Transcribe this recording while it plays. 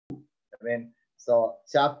So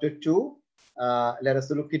chapter 2, let us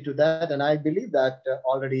look into that. And I believe that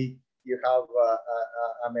already you have,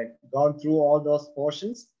 gone through all those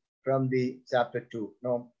portions from the chapter 2.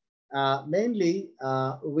 No, mainly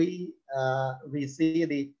we see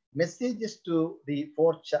the messages to the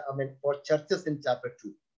four churches in chapter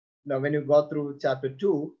 2. Now, when you go through chapter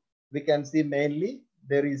 2, we can see mainly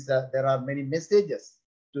there are many messages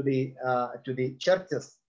to the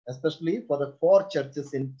churches, especially for the four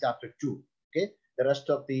churches in chapter 2. Okay, the rest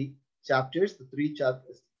of the chapters, the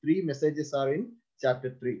three messages are in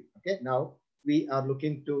chapter 3. Okay, now we are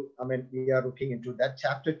looking into that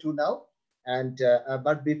chapter 2 now. And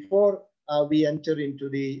but before we enter into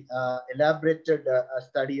the elaborated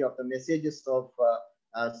study of the messages of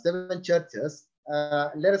 7 churches,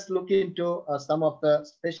 let us look into some of the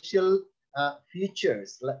special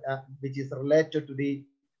features which is related to the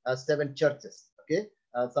 7 churches. Okay,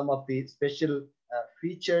 some of the special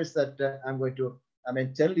features that I'm going to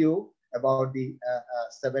tell you about the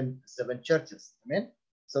seven churches.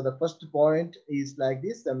 So the first point is like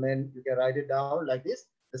this. You can write it down like this: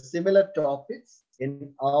 the similar topics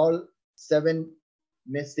in all 7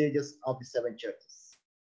 messages of the 7 churches.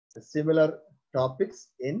 The similar topics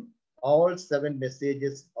in all 7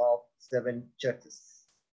 messages of 7 churches.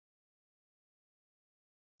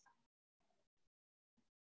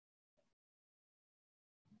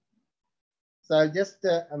 So I'll just,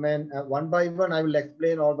 one by one, I will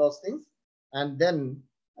explain all those things, and then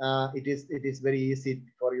it is very easy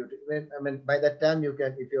for you to. By that time you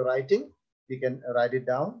can, if you're writing, you can write it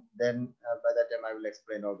down. Then by that time I will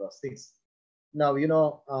explain all those things. Now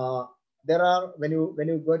there are, when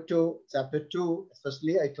you go to chapter 2,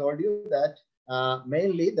 especially, I told you that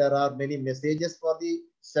mainly there are many messages for the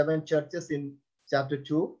 7 churches in chapter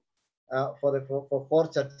 2, for 4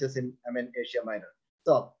 churches in Asia Minor.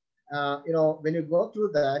 So when you go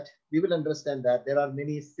through that, we will understand that there are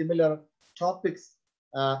many similar topics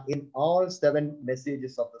in all 7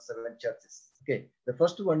 messages of the 7 churches. Okay, the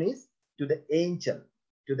first one is to the angel.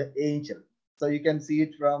 To the angel. So you can see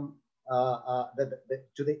it from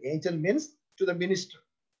to the angel means to the minister.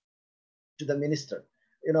 To the minister.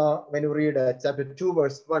 When you read chapter 2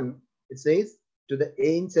 verse 1, it says to the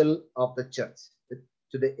angel of the church.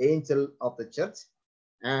 To the angel of the church.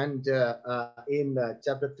 And in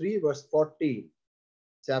chapter 3 verse 14,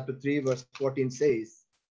 chapter 3 verse 14 says,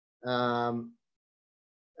 to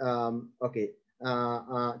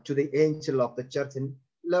the angel of the church in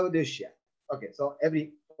Laodicea. Okay, so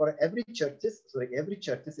every churches,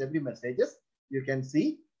 every messages, you can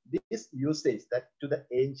see this usage, that to the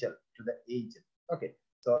angel, Okay,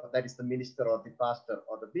 so that is the minister or the pastor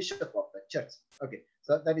or the bishop of the church. Okay,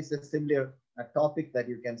 so that is a similar topic that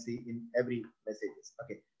you can see in every messages.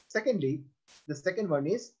 Okay, secondly, the second one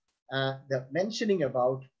is the mentioning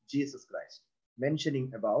about Jesus Christ.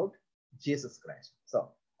 Mentioning about Jesus Christ.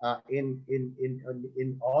 So in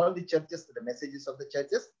all the churches, the messages of the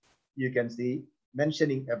churches, you can see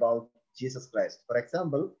mentioning about Jesus Christ. For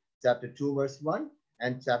example, chapter 2 verse 1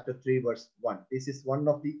 and chapter 3 verse 1. This is one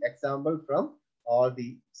of the example from all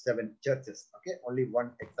the 7 churches. Okay, only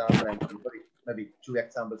one example, and maybe 2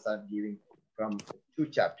 examples are giving from 2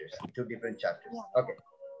 chapters, 2 different chapters. Okay,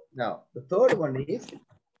 now the third one is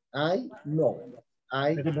I know.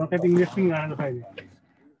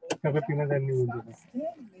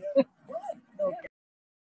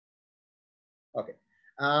 Okay.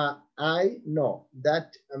 I know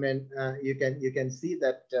that. You can see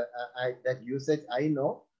that that usage. I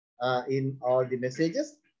know in all the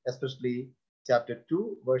messages, especially chapter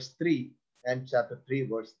 2 verse 3 and chapter 3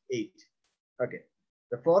 verse 8. Okay.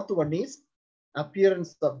 The fourth one is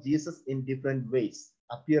appearance of Jesus in different ways.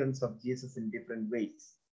 Appearance of Jesus in different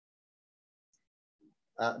ways.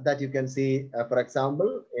 That you can see, for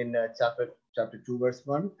example, in chapter 2 verse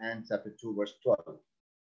 1 and chapter 2 verse 12.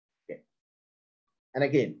 Okay. And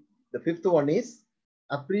again, the fifth one is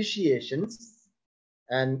appreciations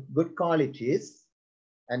and good qualities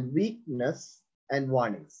and weakness and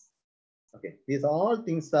warnings. Okay, these all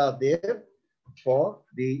things are there for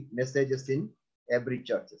the messages in every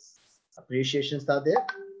churches. Appreciations are there,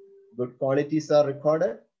 good qualities are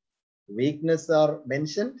recorded, weakness are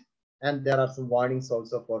mentioned, and there are some warnings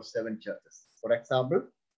also for 7 churches. For example,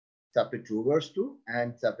 chapter 2 verse 2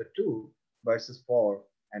 and chapter 2 verses 4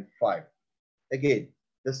 and 5. Again,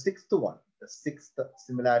 the sixth one, the sixth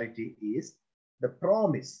similarity is the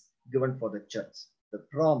promise given for the church. The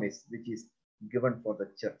promise which is given for the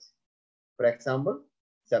church. For example,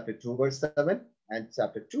 chapter 2 verse 7 and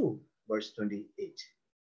chapter 2 verse 28.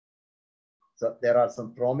 So there are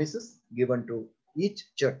some promises given to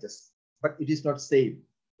each churches, but it is not same.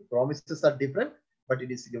 The promises are different, but it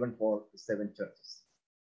is given for 7 churches.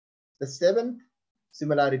 The 7th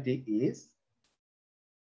similarity is,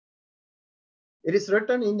 it is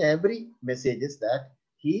written in every messages that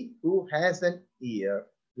he who has an ear,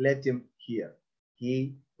 let him hear.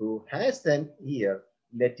 He who has an ear,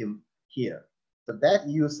 let him hear. So that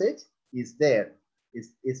usage is there,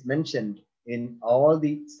 is mentioned in all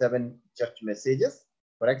the 7 church messages.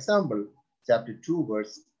 For example, chapter 2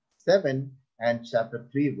 verse 7 and chapter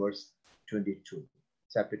 3 verse 22.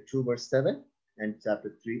 Chapter 2 verse 7 and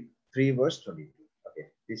chapter 3 verse 22. Okay,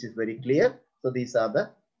 this is very clear. So these are the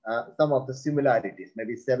some of the similarities,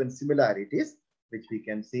 maybe 7 similarities, which we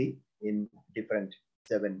can see in different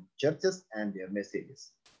 7 churches and their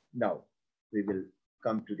messages. Now, we will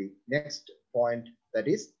come to the next point, that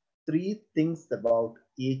is 3 things about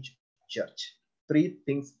each church. 3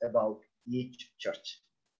 things about each church.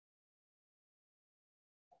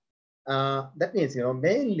 That means,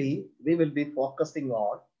 mainly we will be focusing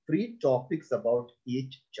on 3 topics about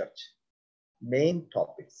each church. Main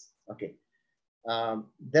topics. Okay.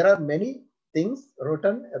 There are many things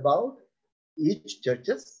written about each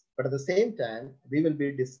churches, but at the same time, we will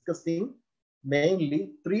be discussing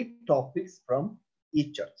mainly 3 topics from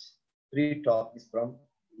each church. 3 topics from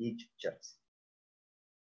each church.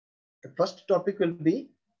 The first topic will be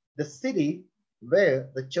the city where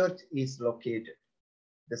the church is located.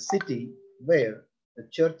 The city where the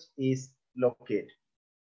church is located.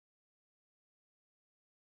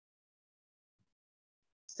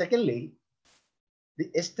 Secondly, the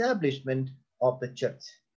establishment of the church.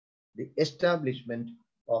 The establishment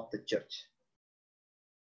of the church.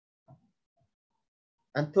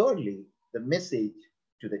 And thirdly, the message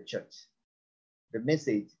to the church. The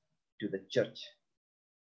message to the church.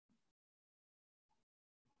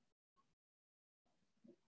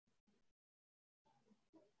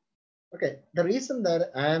 Okay, the reason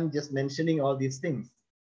that I am just mentioning all these things,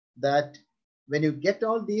 that when you get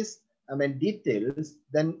all these details,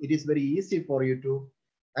 then it is very easy for you to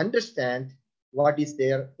understand what is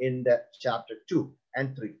there in the chapter 2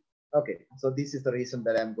 and 3. Okay, so this is the reason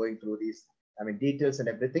that I'm going through these details and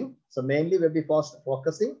everything. So mainly we'll be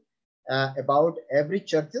focusing about every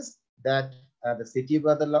churches, that the city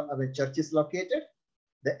where the church is located,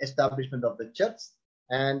 the establishment of the church,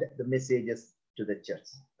 and the messages to the church.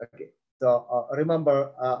 Okay, so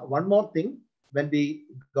remember one more thing when we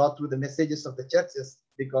go through the messages of the churches,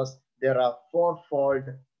 because there are 4-fold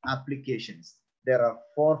applications. There are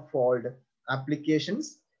 4-fold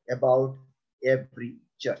applications about every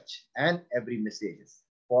church and every messages.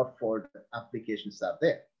 4-fold applications are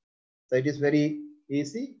there. So it is very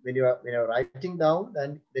easy when you are writing down,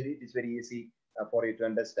 then it is very easy for you to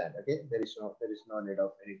understand. Okay, there is no need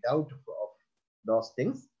of any doubt of those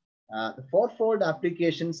things. The 4-fold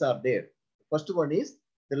applications are there. The first one is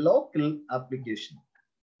the local application.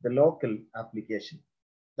 The local application.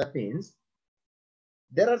 That means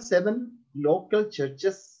there are 7 local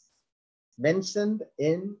churches mentioned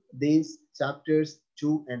in these chapters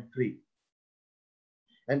 2 and 3.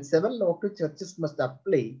 And 7 local churches must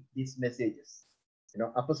apply these messages.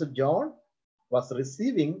 Apostle John was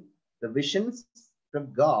receiving the visions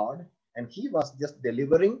from God, and he was just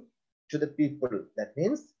delivering to the people. That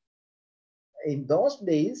means in those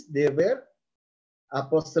days, there were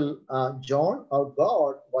Apostle John or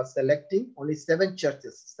God was selecting only 7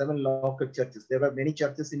 churches, 7 local churches. There were many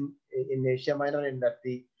churches in Asia Minor and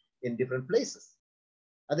in different places.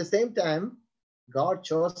 At the same time, God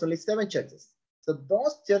chose only 7 churches. So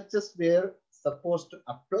those churches were supposed to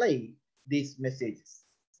apply these messages.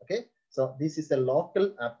 Okay, so this is a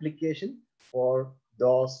local application for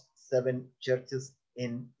those 7 churches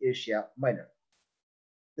in Asia Minor.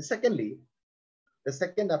 The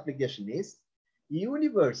second application is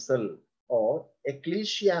universal or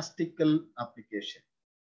ecclesiastical application.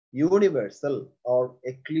 Universal or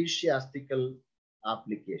ecclesiastical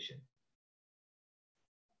application,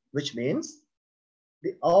 which means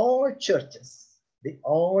all churches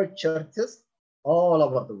all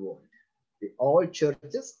over the world, all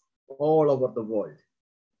churches all over the world,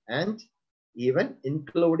 and even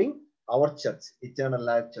including our church, Eternal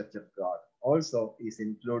Life Church of God, also is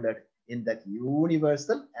included in that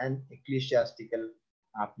universal and ecclesiastical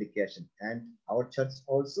application. And our church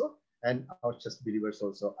also and our church believers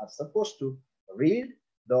also are supposed to read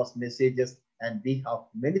those messages, and we have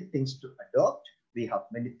many things to adopt, we have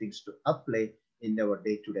many things to apply in our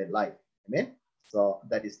day-to-day life. Amen. So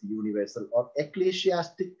that is the universal or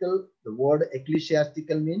ecclesiastical. The word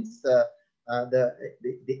ecclesiastical means the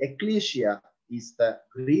ecclesia is the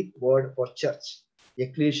Greek word for church.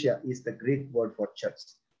 Ecclesia is the Greek word for church.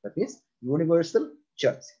 That means universal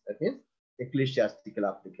church. That means ecclesiastical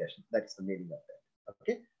application. That's the meaning of that.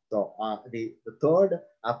 Okay, so the third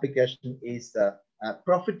application is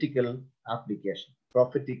prophetical application.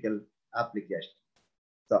 Prophetical application.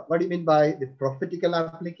 So what do you mean by the prophetical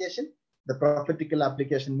application? The prophetical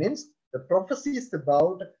application means the prophecies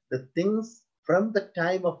about the things from the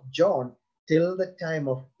time of John till the time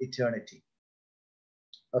of eternity.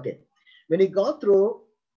 Okay, when you go through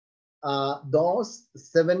those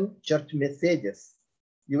 7 church messages,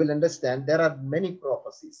 you will understand there are many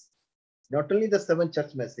prophecies. Not only the 7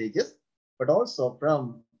 church messages, but also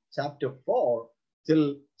from chapter 4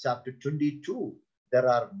 till chapter 22, there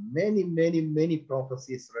are many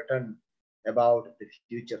prophecies written about the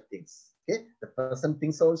future things. Okay, the present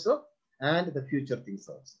things also and the future things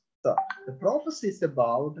also. So the prophecies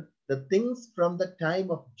about the things from the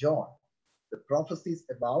time of John, the prophecies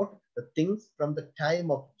about the things from the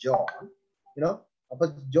time of John,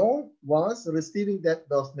 but John was receiving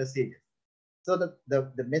those messages. So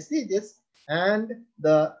the messages and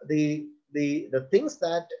the things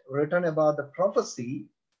that written about the prophecy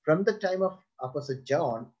from the time of Apostle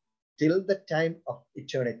John till the time of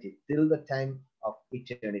eternity,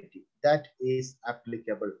 that is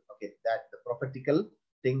applicable. Okay, that the prophetical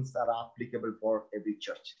things are applicable for every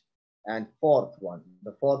church. And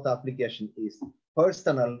the fourth application is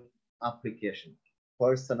personal application.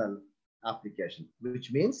 Personal application,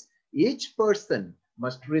 which means each person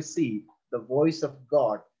must receive the voice of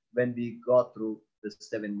God when we go through the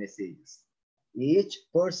 7 messages. Each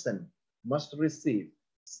person must receive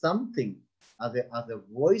something as a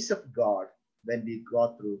voice of God when we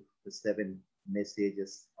go through the 7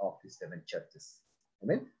 messages of the 7 churches.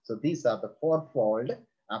 Amen. So these are the fourfold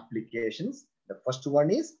applications. The first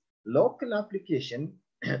one is local application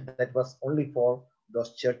that was only for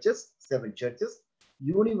those churches, 7 churches.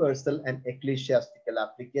 Universal and ecclesiastical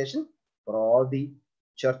application for all the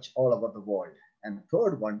church all over the world. And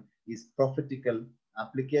third one is prophetical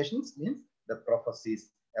applications, means the prophecies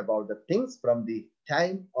about the things from the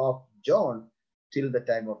time of John till the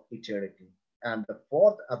time of eternity. And the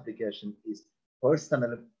fourth application is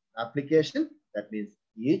personal application. That means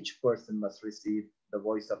each person must receive the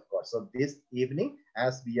voice of God. So this evening,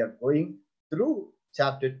 as we are going through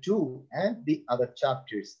chapter 2 and the other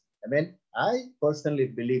chapters, I personally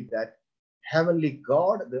believe that Heavenly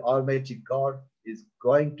God, the Almighty God, is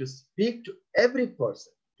going to speak to every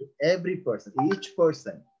person, each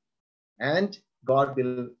person. And God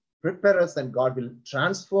will prepare us, and God will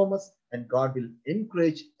transform us, and God will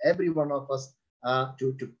encourage every one of us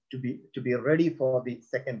to be ready for the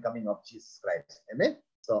second coming of Jesus Christ. Amen.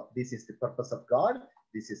 So this is the purpose of God.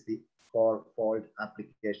 This is the fourfold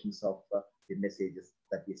applications of the messages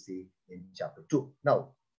that we see in chapter 2. Now,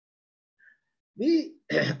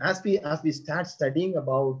 as we start studying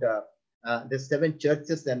about the 7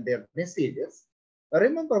 churches and their messages,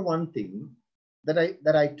 remember one thing that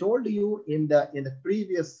I told you in the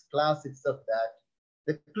previous class itself, that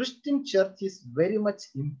the Christian church is very much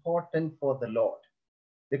important for the Lord.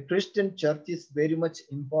 The Christian church is very much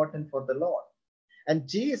important for the Lord. And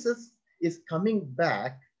Jesus is coming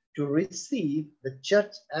back to receive the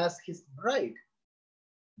church as his bride.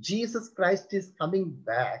 Jesus Christ is coming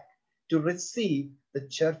back to receive the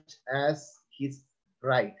church as his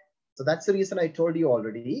bride. So that's the reason I told you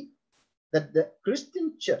already that the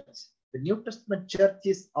Christian church, the New Testament church,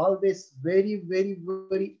 is always very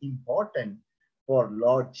important for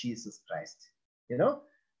Lord Jesus Christ.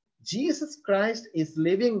 Jesus Christ is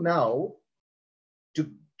living now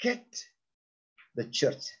to get the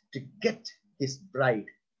church, to get his bride.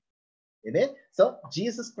 Amen. So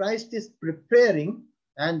Jesus Christ is preparing,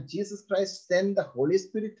 and Jesus Christ sent the Holy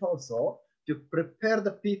Spirit also to prepare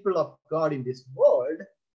the people of God in this world.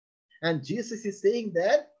 And Jesus is saying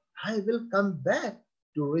that I will come back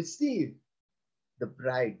to receive the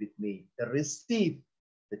bride with me, to receive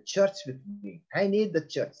the church with me. I need the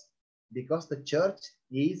church because the church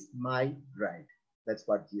is my bride. That's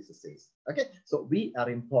what Jesus says. Okay, so we are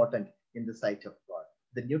important in the sight of God.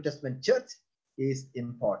 The New Testament church is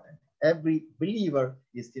important. Every believer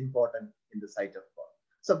is important in the sight of God.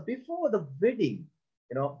 So before the wedding,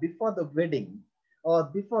 or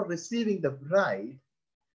before receiving the bride,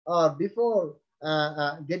 or before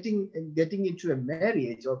getting into a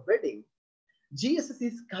marriage or wedding, Jesus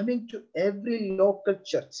is coming to every local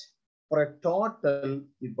church for a total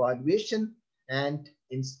evaluation and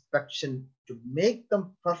inspection to make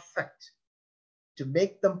them perfect,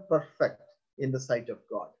 in the sight of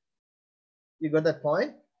God. You got that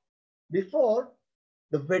point? Before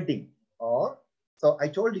the wedding, so I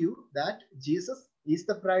told you that Jesus is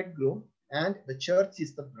the bridegroom and the church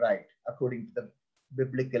is the bride according to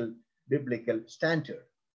the biblical standard.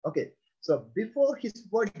 Okay, so before his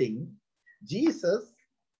wedding, Jesus,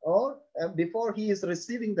 or before he is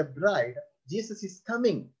receiving the bride, Jesus is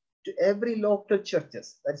coming to every local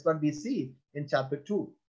churches. That's what we see in chapter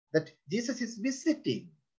 2, that Jesus is visiting,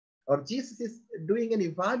 or Jesus is doing an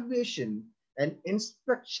evaluation and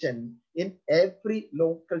inspection in every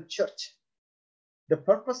local church. The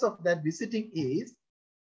purpose of that visiting is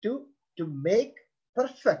to make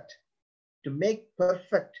perfect,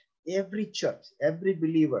 every church, every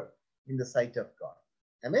believer in the sight of God.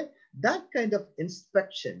 Amen. That kind of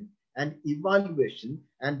inspection and evaluation,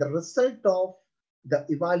 and the result of the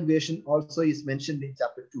evaluation also is mentioned in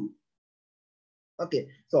chapter 2. Okay,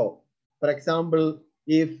 so for example,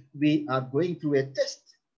 if we are going through a test,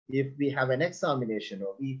 if we have an examination,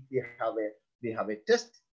 or we have a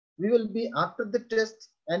test, we will be after the test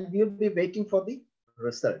and we will be waiting for the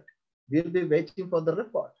result. We will be waiting for the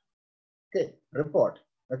report. Okay, report.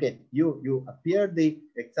 Okay, you appeared the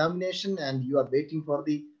examination and you are waiting for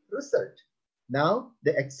the result. Now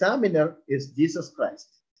the examiner is Jesus Christ,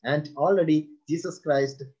 and already Jesus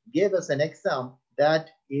Christ gave us an exam that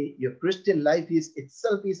your Christian life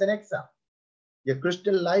itself is an exam. Your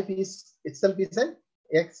Christian life itself is an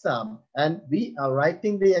exam, and we are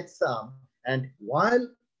writing the exam. And while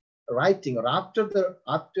writing, or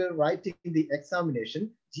after writing the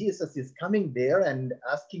examination, Jesus is coming there and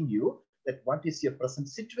asking you that what is your present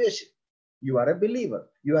situation? You are a believer,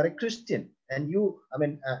 you are a Christian, and you,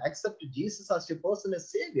 accept Jesus as your personal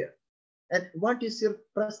savior. And what is your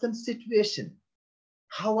present situation?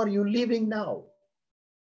 How are you living now?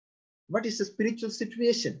 What is the spiritual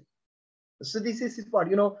situation? So this is what,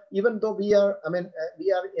 even though we are,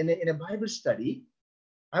 we are in a Bible study,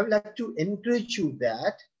 I would like to encourage you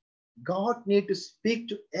that God needs to speak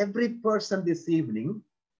to every person this evening,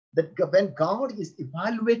 that when God is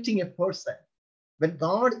evaluating a person, when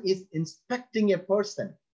God is inspecting a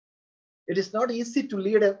person, it is not easy to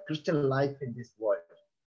lead a Christian life in this world.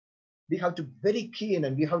 We have to be very keen,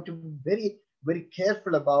 and we have to be very, very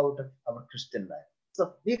careful about our Christian life.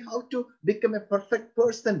 So we have to become a perfect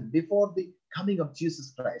person before the coming of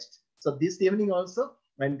Jesus Christ. So this evening also,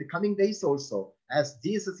 and the coming days also, as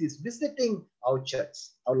Jesus is visiting our church,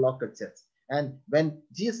 our local church, and when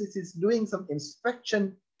Jesus is doing some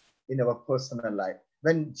inspection in our personal life,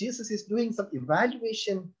 when Jesus is doing some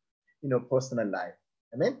evaluation in our personal life,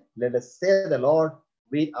 amen, let us say the Lord,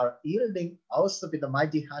 we are yielding ourselves with the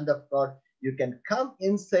mighty hand of God. You can come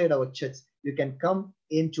inside our church, you can come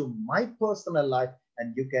into my personal life,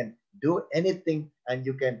 and you can do anything, and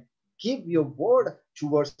you can give your word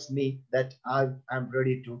towards me, that I'm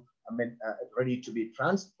ready to, ready to be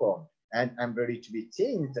transformed, and I'm ready to be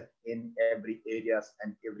changed in every areas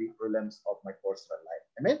and every realms of my personal life.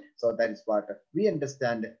 Amen. So that is what we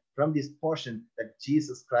understand from this portion, that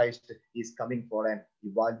Jesus Christ is coming for an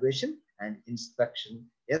evaluation and inspection,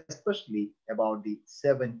 especially about the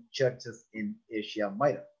 7 churches in Asia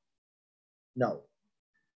Minor. Now,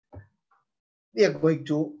 we are going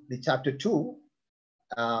to the chapter 2,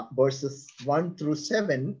 verses 1 through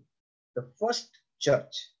 7. The first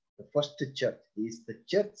church is the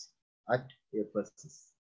church at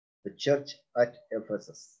Ephesus. The church at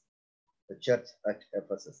Ephesus. The church at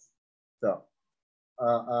Ephesus. So,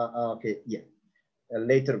 okay, yeah.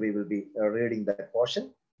 Later we will be reading that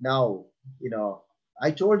portion. Now,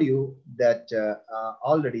 I told you that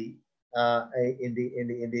already in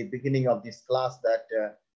the beginning of this class that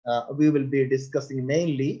we will be discussing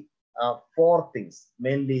mainly 4 things,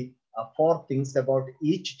 about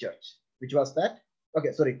each church. Which was that?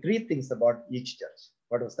 Okay, sorry, 3 things about each church.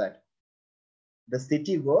 What was that? The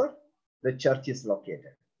city where the church is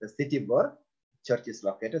located. The city where church is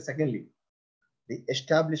located. Secondly, the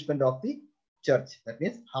establishment of the church. That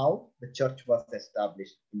means how the church was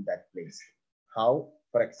established in that place. How,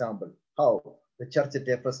 for example, how the church at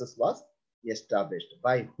Ephesus was established.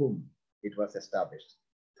 By whom it was established.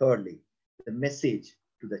 Thirdly, the message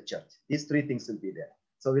to the church. These 3 things will be there.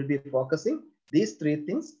 So we'll be focusing these 3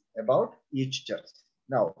 things about each church.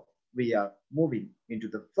 Now, we are moving into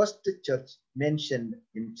the first church mentioned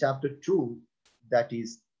in chapter 2, that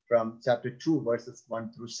is from chapter 2, verses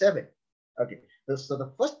 1 through 7. Okay, so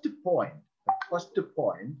the first point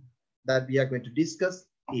that we are going to discuss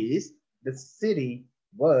is the city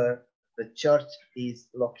where the church is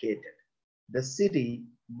located. The city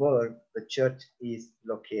where the church is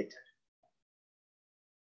located.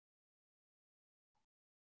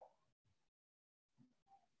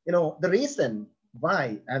 The reason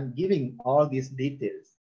why I'm giving all these details,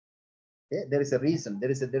 okay, there is a reason,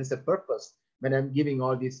 there is a purpose when I'm giving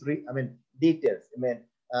all these details.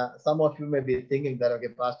 some of you may be thinking that, okay,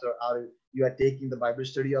 Pastor, you are taking the Bible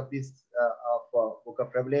study of this book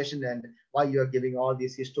of Revelation, and why you are giving all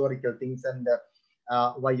these historical things, and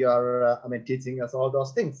why you are, teaching us all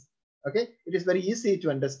those things. Okay, it is very easy to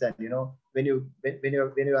understand. When you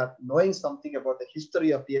are knowing something about the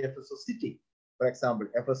history of the Ephesus city, for example,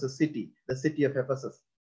 Ephesus city, the city of Ephesus.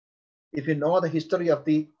 If you know the history of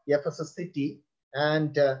the Ephesus city,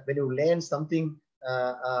 and when you learn something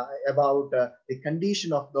about the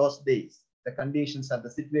condition of those days, the conditions and the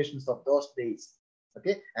situations of those days,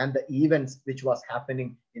 okay, and the events which was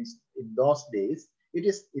happening in those days, it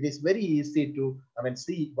is very easy to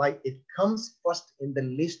see why it comes first in the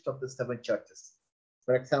list of the 7 churches.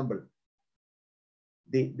 For example,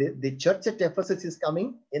 the church at Ephesus is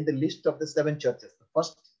coming in the list of the 7 churches. The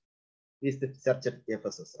first is the church at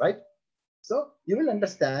Ephesus, right? So you will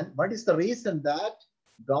understand what is the reason that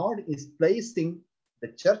God is placing the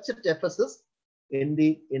church at Ephesus in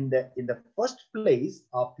the first place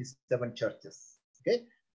of the 7 churches. Okay,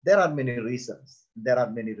 there are many reasons. There are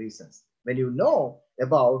many reasons. When you know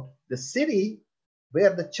about the city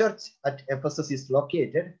where the church at Ephesus is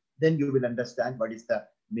located, then you will understand what is the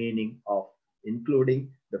meaning of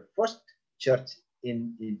including the first church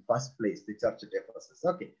in first place, the church at Ephesus.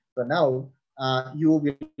 Okay, so now you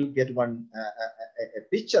will get a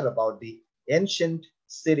picture about the ancient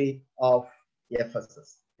city of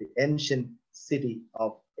Ephesus, the ancient city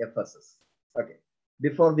of Ephesus. Okay,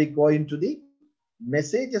 before we go into the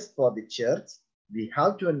messages for the church, we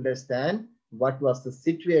have to understand what was the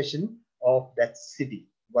situation of that city.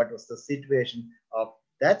 What was the situation of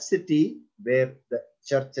that city where the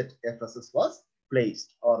church at Ephesus was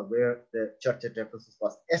placed, or where the church at Ephesus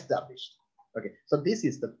was established. Okay, so this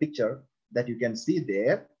is the picture that you can see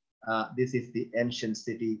there. This is the ancient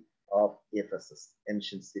city of Ephesus.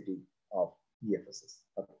 Ancient city of Ephesus.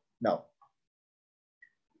 Okay. Now,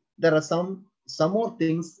 there are some more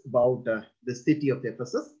things about the city of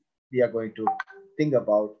Ephesus. We are going to think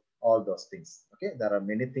about all those things. Okay, there are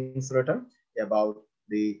many things written about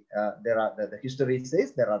the history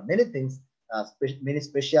says there are many things, many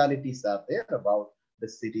specialities are there about the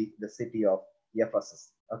city of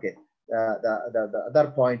Ephesus. Okay, the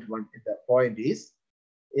other point, the point is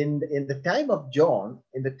in the time of John,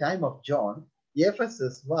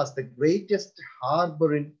 Ephesus was the greatest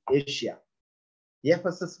harbor in Asia.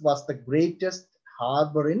 Ephesus was the greatest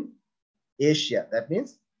harbor in Asia. That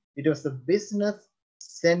means it was the business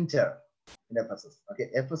center in Ephesus. Okay,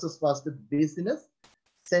 Ephesus was the business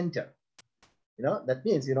center. That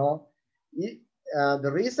means,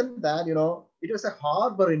 the reason that, it was a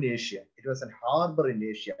harbor in Asia. It was a harbor in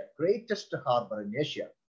Asia, greatest harbor in Asia.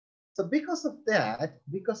 So because of that,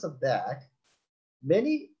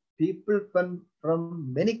 many people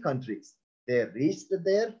from many countries, they reached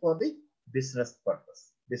there for the business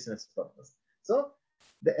purpose. So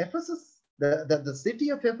the Ephesus, the city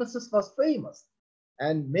of Ephesus was famous,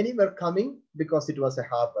 and many were coming because it was a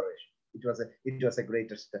harbor. It was a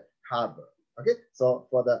greatest harbor. Okay, so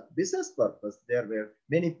for the business purpose, there were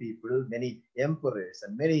many people, many emperors,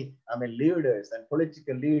 and many leaders and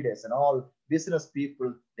political leaders and all business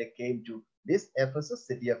people. They came to this Ephesus,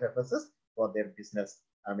 city of Ephesus, for their business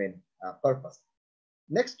purpose.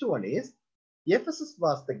 Next one is Ephesus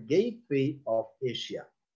was the gateway of Asia.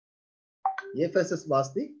 Ephesus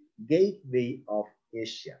was the gateway of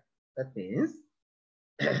Asia. That means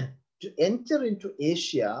to enter into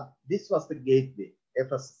Asia, this was the gateway,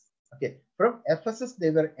 Ephesus. Okay, from Ephesus,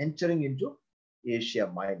 they were entering into Asia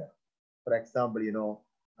Minor. For example, you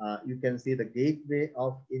can see the gateway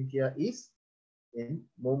of India is in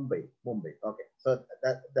Mumbai. Okay, so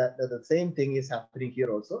that the same thing is happening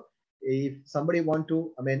here also. If somebody want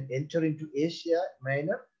to enter into Asia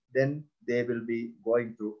Minor, then they will be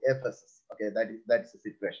going through Ephesus. Okay, that's the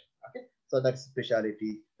situation. Okay, so that's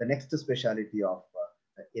speciality. The next speciality of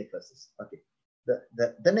Ephesus. Okay,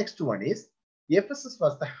 the next one is Ephesus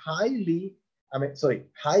was the highway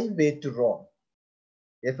to Rome.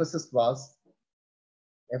 Ephesus was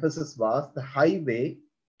the highway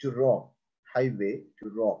to Rome.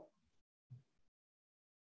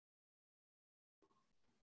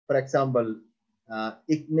 For example,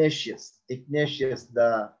 Ignatius,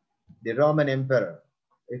 the Roman emperor.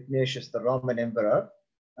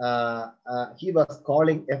 He was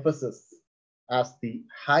calling Ephesus as the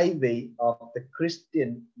highway of the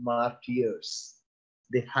Christian martyrs.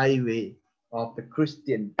 The highway of the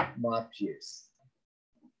Christian martyrs.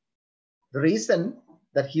 The reason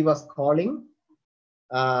that he was calling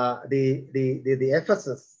the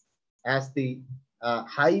Ephesus as the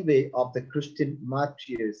highway of the Christian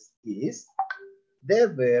martyrs is there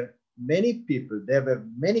were many people, there were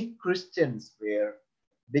many Christians were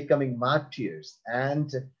becoming martyrs,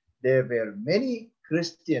 and there were many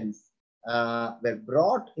Christians were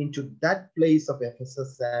brought into that place of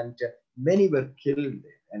Ephesus, and many were killed,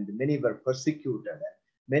 and many were persecuted, and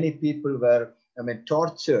many people were,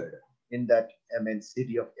 tortured in that,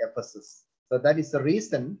 city of Ephesus. So that is the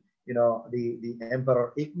reason, the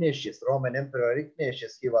Emperor Ignatius, Roman Emperor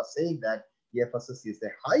Ignatius, he was saying that Ephesus is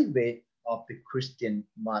the highway of the Christian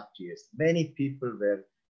martyrs. Many people were,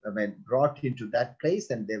 brought into that place,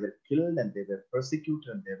 and they were killed, and they were persecuted,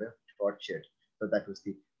 and they were tortured. So that was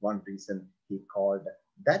the one reason he called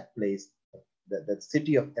that place, the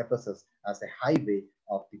city of Ephesus, as a highway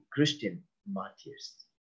of the Christian martyrs.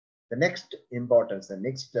 The next importance, the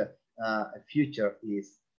next future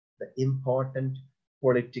is the important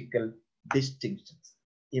political distinctions.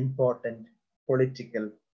 Important political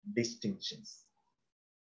distinctions.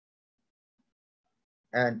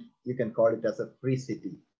 And you can call it as a free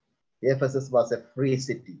city. Ephesus was a free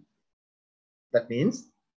city. That means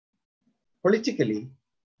politically,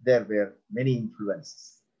 there were many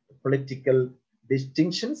influences, political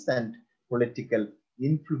distinctions and political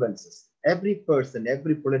influences. Every person,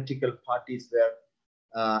 every political parties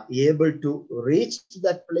were able to reach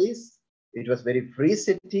that place. It was very free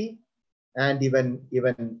city, and even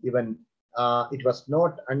it was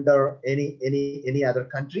not under any other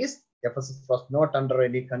countries. Ephesus was not under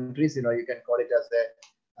any countries. You can call it as a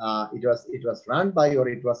it was run by, or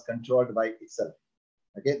it was controlled by itself.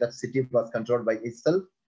 Okay, that city was controlled by itself,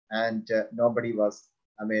 and nobody was,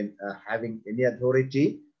 having any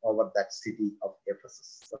authority over that city of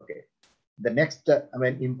Ephesus. Okay, the next,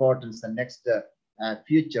 importance, the next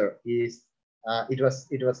future is it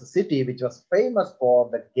was a city which was famous for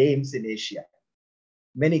the games in Asia.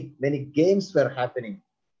 Many games were happening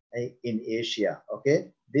in Asia.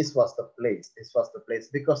 Okay, this was the place. This was the place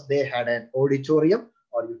because they had an auditorium,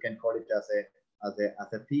 or you can call it as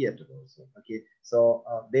a theater also. Okay, so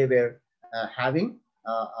they were having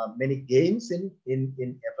many games in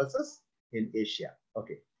Ephesus, in Asia.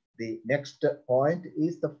 Okay, the next point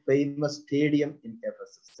is the famous stadium in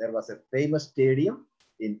Ephesus. There was a famous stadium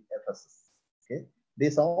in Ephesus. Okay,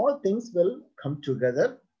 these all things will come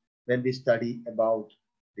together when we study about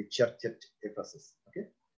the church at Ephesus. Okay,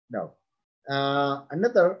 now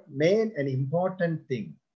another main and important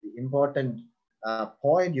thing, the important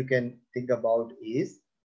point you can think about is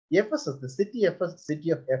Ephesus. The city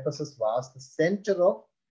of Ephesus was the center of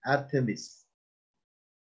Artemis.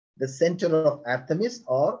 The center of Artemis,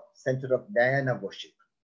 or center of Diana worship.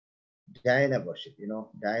 Diana worship.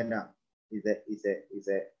 Diana is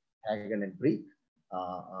a pagan and Greek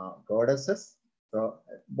goddesses. So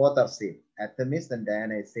both are same. Artemis and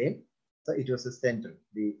Diana is same. So it was a center.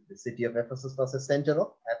 The city of Ephesus was a center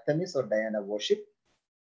of Artemis or Diana worship,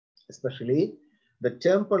 especially the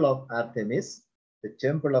temple of Artemis. The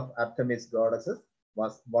temple of Artemis goddesses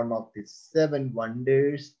was one of the 7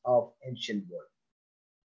 wonders of ancient world.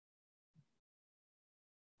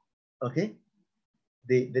 Okay,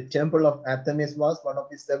 the temple of Artemis was one of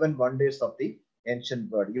the 7 wonders of the ancient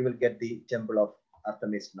world. You will get the temple of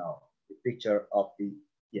Artemis now. The picture of the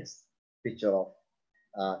picture of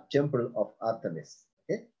temple of Artemis.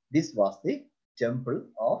 Okay, this was the temple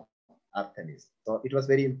of Artemis. So it was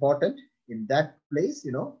very important in that place.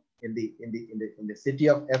 In the city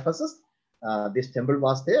of Ephesus, this temple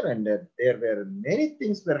was there, and there were many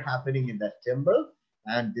things were happening in that temple.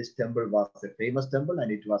 And this temple was a famous temple,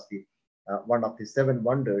 and it was the one of the 7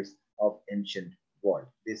 wonders of ancient world.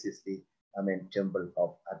 This is the temple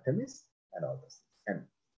of Artemis and all this. And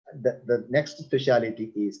the next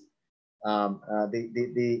speciality is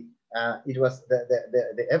it was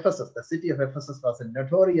the Ephesus. The city of Ephesus was a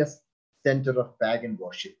notorious center of pagan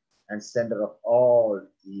worship and center of all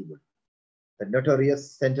evil. The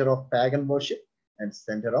notorious center of pagan worship and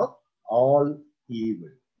center of all evil.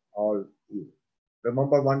 All evil.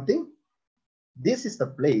 Remember one thing. This is the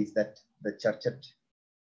place that the church,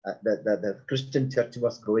 the Christian church,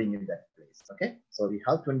 was growing in that place. Okay, so we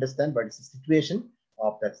have to understand what is the situation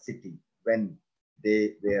of that city when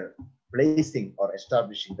they were placing or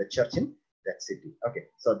establishing the church in that city. Okay,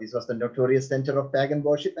 so this was the notorious center of pagan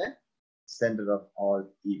worship and center of all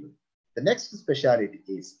evil. The next speciality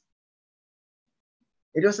is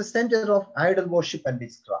it was a center of idol worship and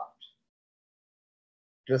witchcraft.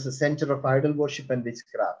 It was a center of idol worship and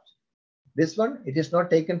witchcraft. This one, it is not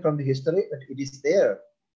taken from the history, but it is there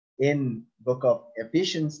in book of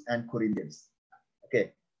Ephesians and Corinthians.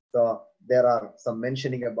 Okay, so there are some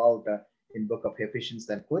mentioning about in book of Ephesians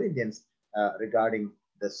and Corinthians regarding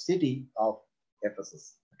the city of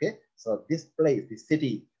Ephesus. Okay, so this place, this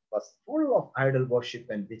city, was full of idol worship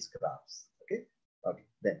and witchcrafts. Okay, okay.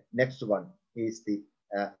 Then next one is the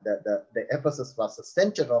the Ephesus was a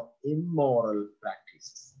center of immoral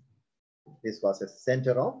practices. This was a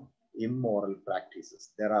center of immoral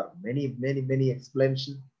practices. There are many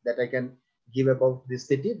explanations that I can give about this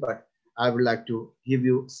city, but I would like to give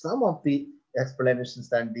you some of the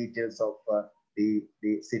explanations and details of the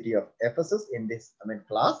city of Ephesus in this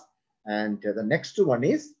class. And the next one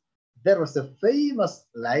is, there was a famous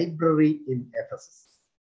library in Ephesus.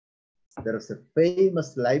 There is a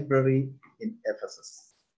famous library in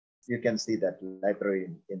Ephesus. You can see that library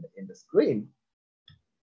in the screen.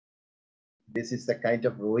 This is a kind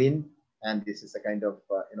of ruin, and this is a kind of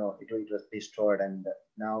it was destroyed, and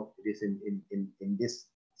now it is in this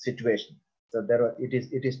situation. So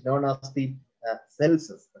it is known as the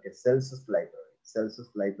Celsus. Okay, Celsus Library. Celsus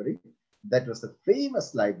Library. That was a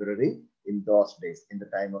famous library in those days,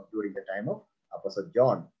 during the time of Apostle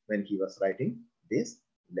John, when he was writing these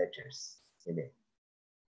letters in it.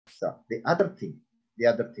 So the other thing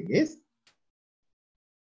is,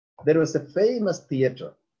 there was a famous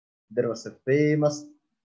theater. There was a famous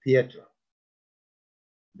theater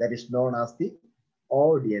that is known as the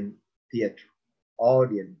Odeon Theater.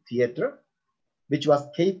 Odeon Theater, which was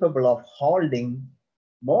capable of holding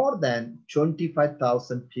more than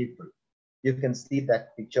 25,000 people. You can see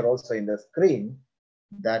that picture also in the screen,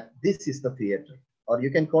 that this is the theater, or you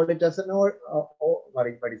can call it as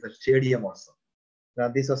a stadium also. Now,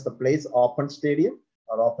 this was the place, open stadium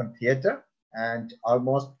or open theater, and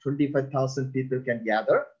almost 25,000 people can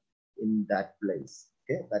gather in that place.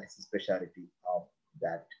 Okay, that is the speciality of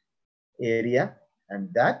that area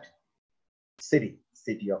and that city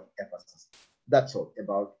of Ephesus. That's all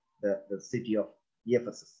about the city of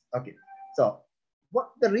Ephesus. Okay, so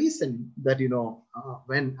what the reason that,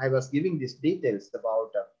 when I was giving these details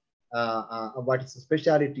about what is the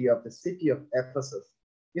speciality of the city of Ephesus,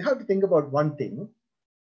 you have to think about one thing.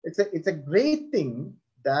 It's a great thing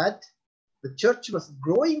that the church was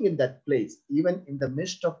growing in that place, even in the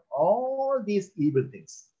midst of all these evil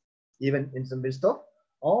things. Even in the midst of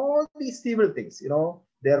all these evil things,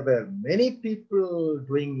 there were many people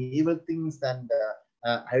doing evil things, and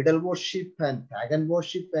idol worship and pagan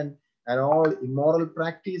worship and all immoral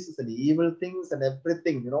practices and evil things and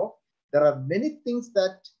everything. There are many things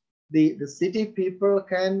that the city people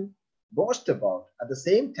can boast about. At the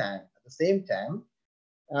same time,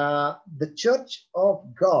 the church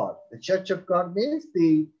of God. The church of God means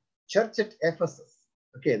the church at Ephesus.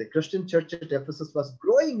 Okay, the Christian church at Ephesus was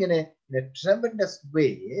growing in a tremendous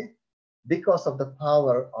way because of the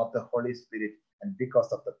power of the Holy Spirit and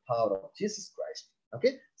because of the power of Jesus Christ.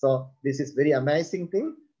 Okay, so this is very amazing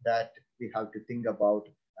thing that we have to think about.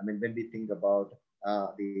 When we think about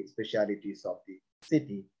the specialities of the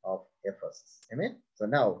city of Ephesus. Amen. So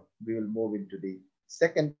now we will move into the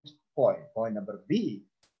second point number B.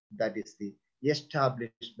 That is the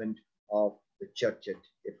establishment of the church at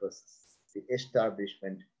Ephesus. The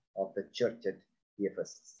establishment of the church at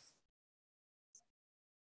Ephesus.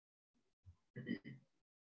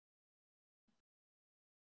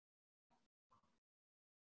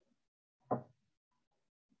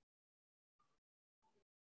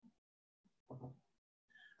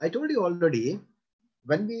 I told you already,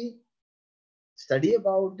 when we study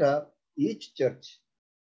about each church,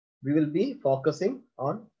 we will be focusing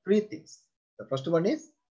on three things. The first one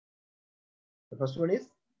is,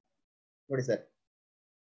 what is that?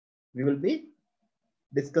 We will be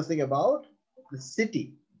discussing about the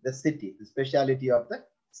city, the speciality of the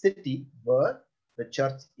city where the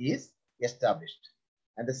church is established.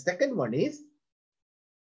 And the second one is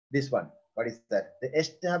this one. What is that? The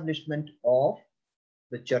establishment of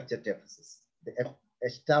the church at Ephesus. The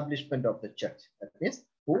establishment of the church. That means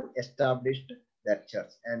who established that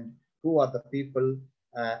church and who are the people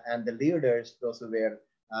and the leaders, those who were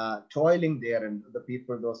toiling there, and the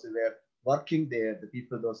people, those who were working there, the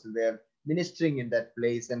people, those who were ministering in that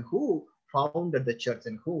place, and who founded the church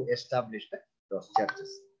and who established those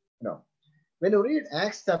churches. Now, when you read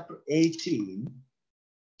Acts chapter 18,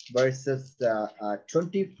 verses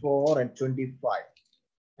 24 and 25,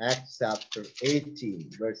 Acts chapter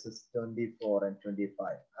 18, verses 24 and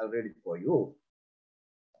 25. I'll read it for you.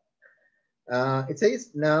 It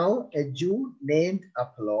says, now a Jew named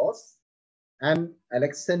Apollos, an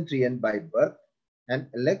Alexandrian by birth, an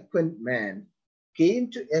eloquent man, came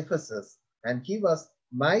to Ephesus, and he was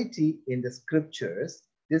mighty in the scriptures.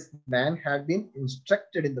 This man had been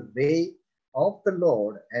instructed in the way of the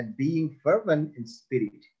Lord, and being fervent in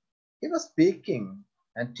spirit, he was speaking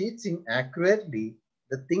and teaching accurately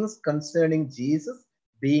the things concerning Jesus,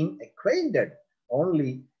 being acquainted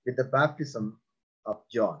only with the baptism of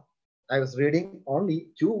John. I was reading only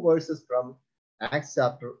 2 verses from Acts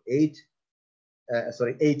chapter 8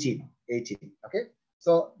 18. Okay.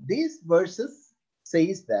 So these verses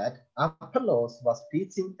says that Apollos was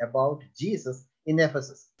teaching about Jesus in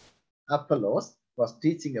Ephesus. Apollos was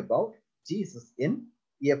teaching about Jesus in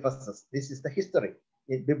Ephesus. This is the history,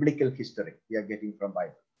 in biblical history we are getting from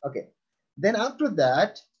Bible. Okay. Then after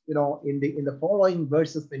that, in the following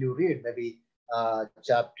verses, when you read maybe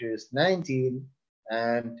chapters 19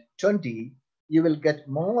 and 20, you will get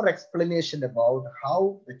more explanation about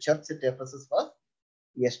how the church at Ephesus was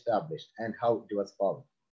established and how it was formed.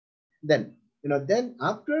 Then, then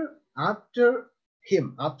after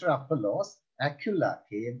Apollos, Aquila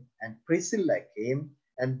came and Priscilla came,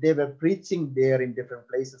 and they were preaching there in different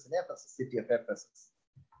places in Ephesus, city of Ephesus.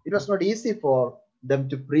 It was not easy for them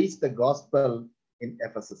to preach the gospel in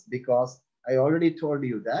Ephesus, because I already told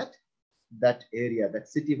you that area, that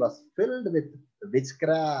city was filled with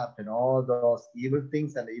witchcraft and all those evil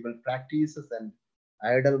things and evil practices and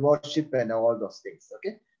idol worship and all those things.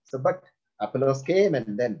 Okay. So, but Apollos came,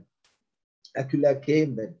 and then Aquila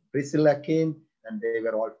came, then Priscilla came, and they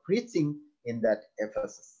were all preaching in that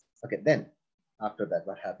Ephesus. Okay, then after that,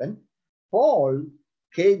 what happened? Paul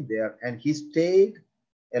came there and he stayed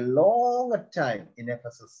a longer time in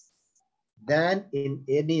Ephesus than in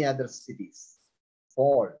any other cities.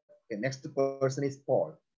 Paul, okay, next person is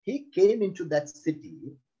Paul. He came into that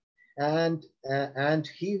city and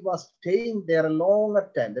he was staying there a longer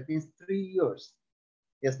time. That means 3 years.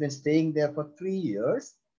 He has been staying there for 3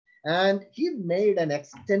 years. And he made an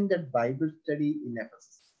extended Bible study in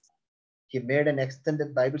Ephesus. He made an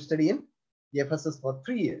extended Bible study in Ephesus for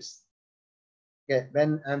 3 years. Okay,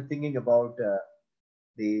 when I'm thinking about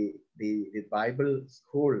the Bible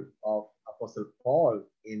school of Apostle Paul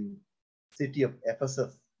in city of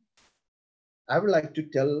Ephesus, I would like to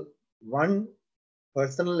tell one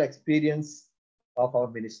personal experience of our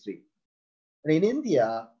ministry. And in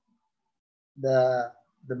India, the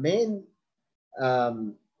main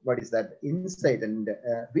what is that insight and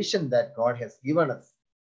vision that God has given us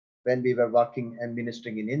when we were working and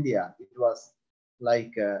ministering in India, it was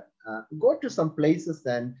like go to some places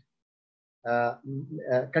and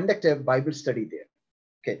conduct a Bible study there.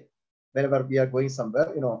 Okay, whenever we are going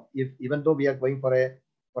somewhere, even though we are going for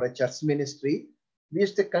a church ministry, we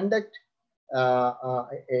used to conduct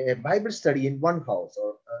a Bible study in one house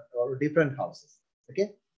or different houses.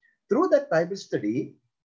 Okay, through that Bible study,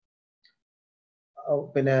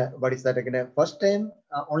 what is that again? First time,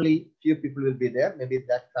 only few people will be there. Maybe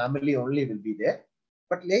that family only will be there.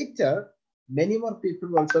 But later, many more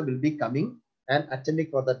people also will be coming and attending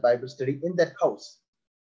for that Bible study in that house.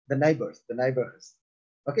 The neighbors.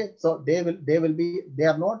 Okay, so they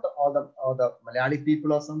are not all the Malayali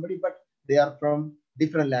people or somebody, but they are from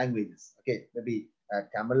different languages. Okay, maybe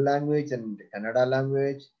Tamil language and Kannada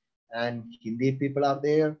language, and Hindi people are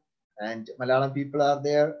there, and Malayalam people are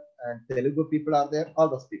there, and Telugu people are there, all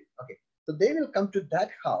those people. Okay, so they will come to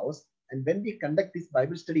that house, and when we conduct this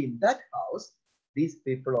Bible study in that house, these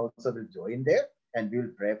people also will join there, and we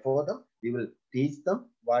will pray for them. We will teach them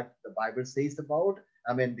what the Bible says about,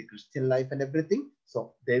 the Christian life and everything.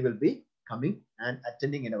 So they will be coming and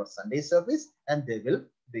attending in our Sunday service, and they will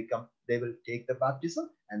take the baptism,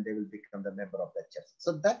 and they will become the member of that church.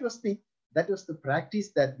 So that was the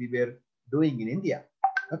practice that we were doing in India.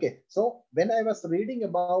 Okay, so when I was reading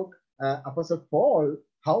about Apostle Paul,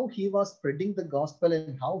 how he was spreading the gospel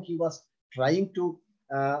and how he was trying to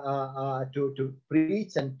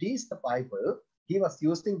preach and teach the Bible, he was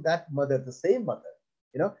using that method, the same method.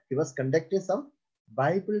 He was conducting some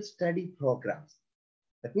Bible study programs.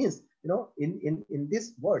 That means, in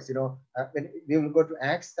this verse, when we will go to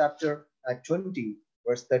Acts chapter 20,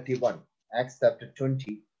 verse 31. Acts chapter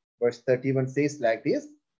 20, verse 31 says like this: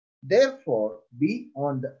 "Therefore, be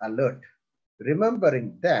on the alert,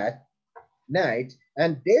 remembering that night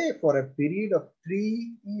and day for a period of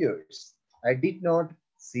 3 years, I did not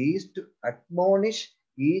cease to admonish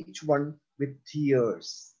each one with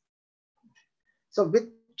tears." So with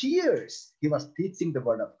tears, he was teaching the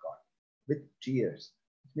word of God. With tears.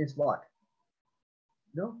 It means what?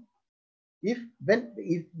 If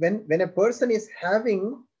when a person is having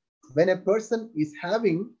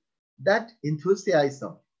that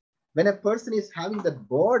enthusiasm, when a person is having that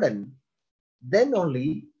burden, then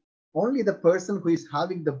only the person who is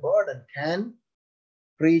having the burden can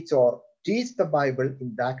preach or teach the Bible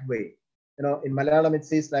in that way. In Malayalam it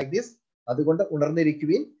says like this: "അതുകൊണ്ട്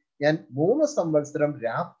ഉണർന്നിരിക്കുവിൻ, ഞാൻ 3 സംവത്സരം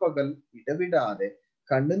രാപ്പകൽ ഇടവിടാതെ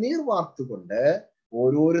കണ്ണുനീർ വാർത്തുകൊണ്ട്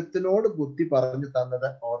ഓരോരുത്തരോട് ബുദ്ധി പറഞ്ഞു തന്നത്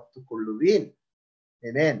ഓർത്തുകൊള്ളുവിൻ."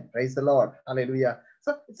 Amen. Praise the Lord. Hallelujah. So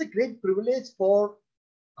it's a great privilege for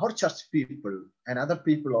our church people and other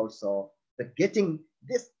people also, that getting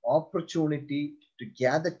this opportunity to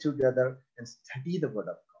gather together and study the Word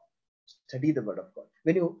of God. Study the Word of God.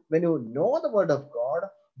 When you know the Word of God,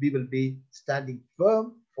 we will be standing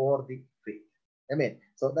firm for the faith. Amen.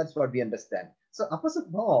 So that's what we understand. So Apostle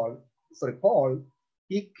Paul,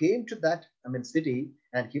 he came to that city,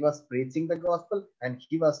 and he was preaching the gospel, and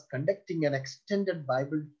he was conducting an extended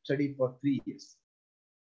Bible study for 3 years.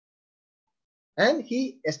 And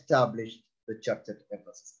he established the church at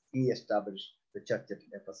Ephesus. He established the church at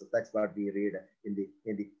Ephesus. That's what we read in the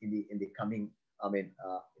coming,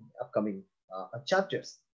 upcoming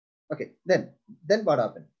chapters. Okay, then what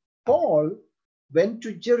happened? Paul went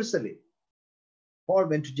to Jerusalem.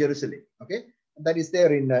 Okay, that is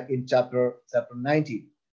there in chapter 19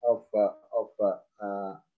 of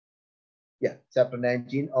chapter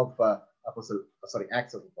 19 of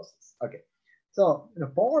Acts of Apostles. Okay, so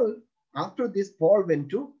Paul, after this, Paul went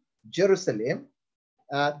to Jerusalem.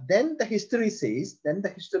 Then the history says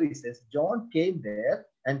John came there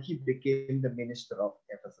and he became the minister of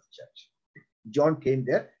Ephesus church. John came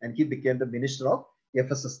there and he became the minister of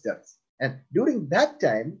Ephesus church. And during that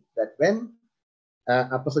time, that when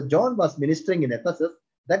Apostle John was ministering in Ephesus,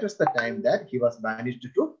 that was the time that he was banished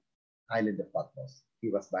to island of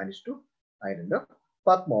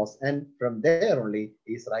Patmos. And from there only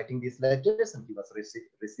he is writing these letters, and he was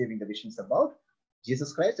receiving the visions about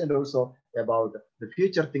Jesus Christ, and also about the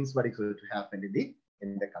future things what is going to happen in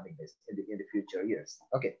the coming days, in the future years.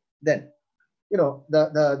 Okay, then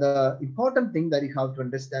the important thing that you have to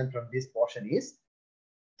understand from this portion is,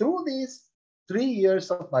 through these 3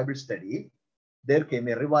 years of Bible study, there came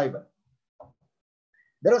a revival.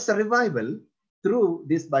 There was a revival through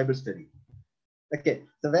this Bible study. Okay,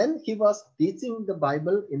 so when he was teaching the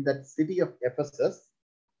Bible in that city of Ephesus,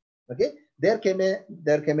 okay, there came a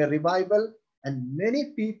revival, and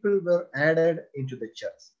many people were added into the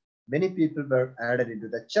church. Many people were added into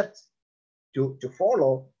the church to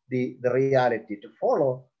follow the reality, to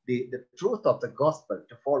follow the truth of the gospel,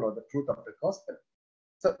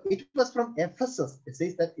 So it was from Ephesus. It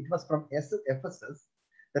says that it was from Ephesus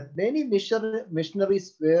that many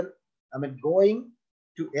missionaries were going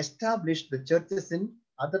to establish the churches in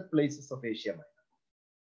other places of Asia Minor.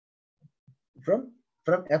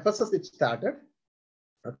 From Ephesus it started.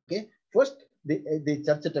 Okay, first the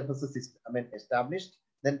church at Ephesus is established.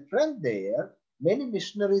 Then from there, many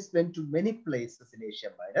missionaries went to many places in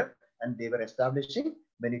Asia Minor, and they were establishing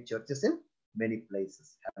many churches in many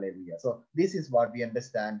places. Hallelujah. So this is what we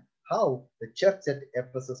understand how the church at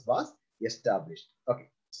Ephesus was established. Okay,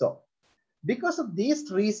 so because of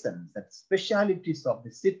these reasons and specialities of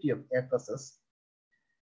the city of Ephesus,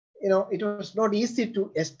 it was not easy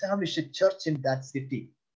to establish a church in that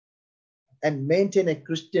city and maintain a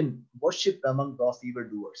Christian worship among those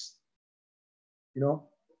evildoers.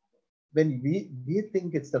 When we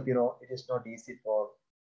think it is not easy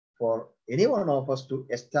for any one of us to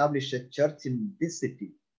establish a church in this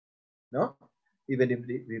city, even if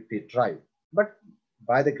we try. But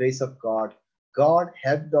by the grace of God, God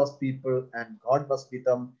helped those people, and God was with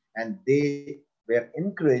them, and they were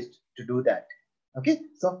encouraged to do that. Okay,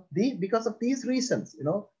 so because of these reasons,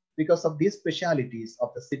 because of these specialities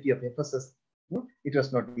of the city of Ephesus, it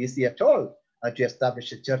was not easy at all to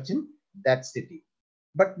establish a church in that city.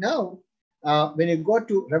 But now, when you go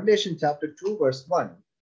to Revelation chapter 2, verse 1,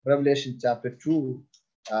 Revelation chapter 2,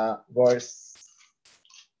 verse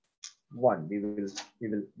 1, we will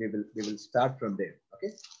start from there.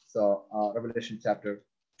 Okay, so Revelation chapter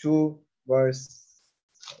 2, verse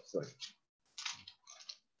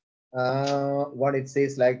 1, it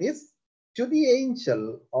says like this: to the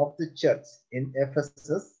angel of the church in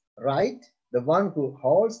Ephesus write, the one who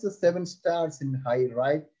holds the 7 stars in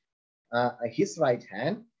his right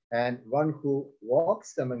hand, and one who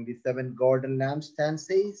walks among the 7 golden lampstands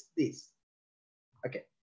says this. Okay,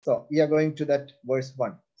 so we are going to that verse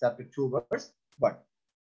 1, chapter 2, verse 1.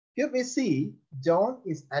 Here we see John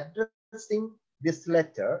is addressing this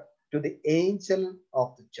letter to the angel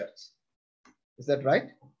of the church. Is that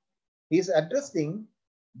right? He is addressing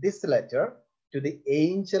this letter to the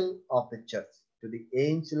angel of the church. To the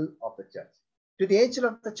angel of the church. To the angel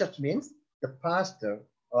of the church means the pastor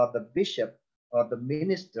or the bishop or the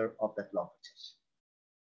minister of that local church.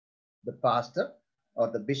 The pastor or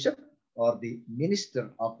the bishop or the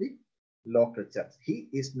minister of the local church. He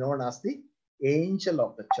is known as the angel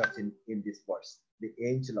of the church in this verse. The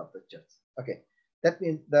angel of the church. Okay, that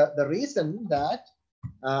means the reason that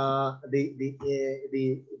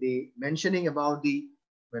the mentioning about the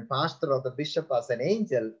pastor or the bishop as an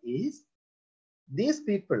angel is, these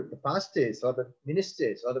people, the pastors or the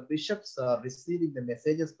ministers or the bishops, are receiving the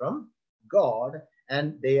messages from God,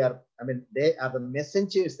 and they are, they are the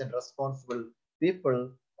messengers and responsible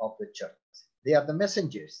people of the church. They are the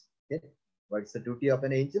messengers. Okay? What is the duty of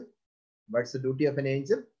an angel? What's the duty of an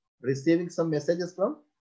angel? Receiving some messages from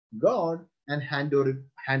God and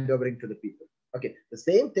handovering to the people. Okay, the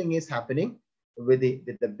same thing is happening with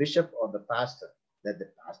the bishop or the pastor. That the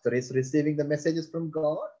pastor is receiving the messages from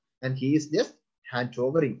God and he is just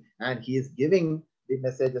handovering and he is giving the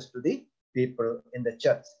messages to the people in the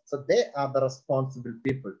church. So they are the responsible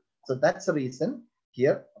people. So that's the reason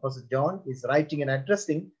here Apostle John is writing and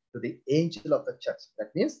addressing to the angel of the church.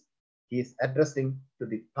 That means he is addressing to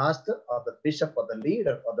the pastor or the bishop or the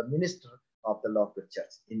leader or the minister of the local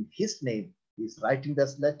church. In his name, he is writing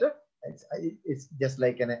this letter. It's just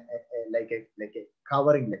like a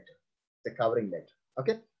covering letter. It's a covering letter.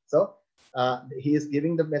 Okay, so he is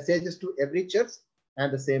giving the messages to every church, and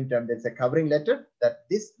at the same time, there's a covering letter that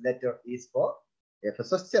this letter is for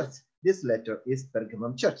Ephesus church. This letter is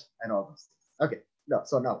Pergamum church, and all those things. Okay,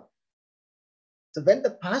 so when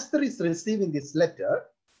the pastor is receiving this letter,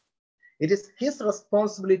 it is his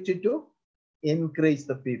responsibility to encourage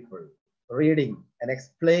the people, reading and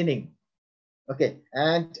explaining. Okay,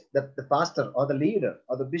 and the pastor or the leader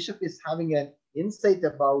or the bishop is having an insight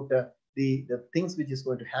about the things which is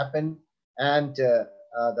going to happen, and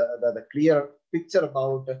the clear picture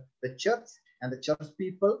about the church and the church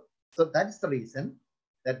people. So that is the reason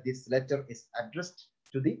that this letter is addressed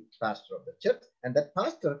to the pastor of the church, and that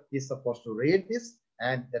pastor is supposed to read this,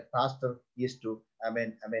 and that pastor is to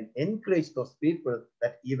encourage those people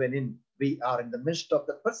that even we are in the midst of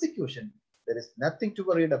the persecution, there is nothing to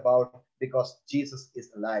worry about, because Jesus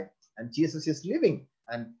is alive and Jesus is living,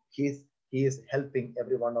 and he is helping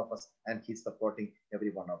every one of us, and he's supporting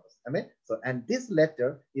every one of us. Amen. So, and this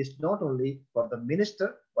letter is not only for the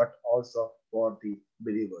minister but also for the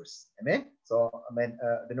believers. Amen. So,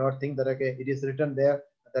 do not think that it is written there,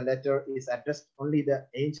 the letter is addressed only the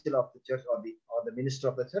angel of the church or the minister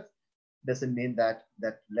of the church. Doesn't mean that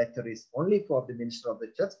that letter is only for the minister of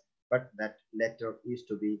the church, but that letter is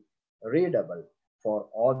to be readable for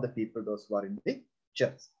all the people, those who are in the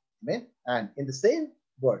church. Amen. And in the same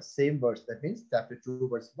verse, that means chapter 2,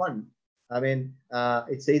 verse 1,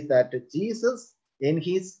 it says that Jesus in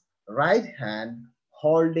his right hand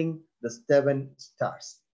holding the 7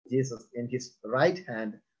 stars. Jesus in his right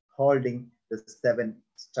hand holding the 7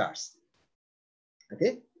 stars.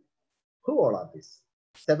 Okay. Who all are these?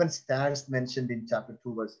 7 stars mentioned in chapter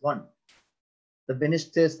 2, verse 1. The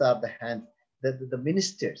ministers are the hands, the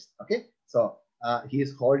ministers. Okay. So he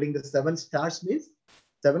is holding the 7 stars, means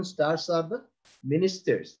 7 stars are the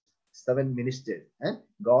ministers, 7 ministers, and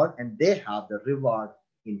God, and they have the reward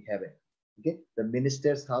in heaven. Okay. The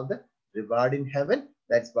ministers have the reward in heaven.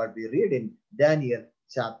 That's what we read in Daniel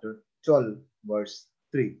chapter 12, verse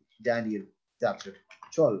 3. Daniel chapter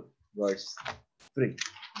 12, verse 3.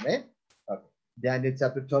 Right? Okay. Daniel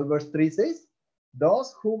chapter 12, verse 3 says,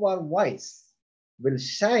 those who are wise will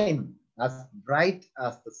shine as bright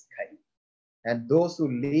as the sky, and those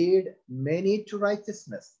who lead many to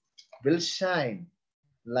righteousness will shine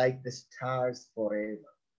like the stars forever.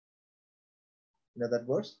 You know that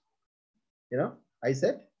verse? I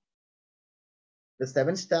said the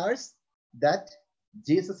 7 stars that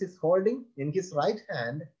Jesus is holding in his right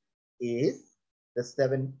hand is the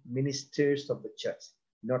 7 ministers of the church.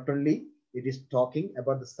 Not only it is talking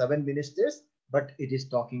about the 7 ministers, but it is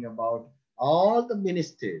talking about all the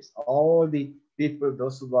ministers, all the people,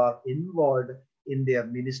 those who are involved in their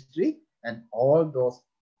ministry, and all those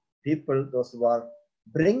people, those who are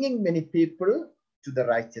bringing many people to the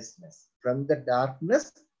righteousness, from the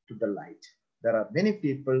darkness to the light. There are many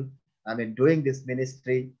people, doing this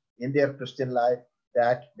ministry in their Christian life,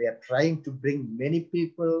 that they are trying to bring many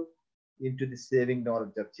people into the saving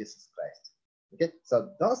knowledge of Jesus Christ. Okay,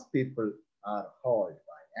 so those people are hauled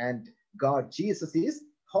by, and God, Jesus is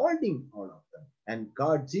holding all of them, and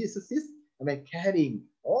God, Jesus is carrying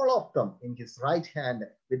all of them in his right hand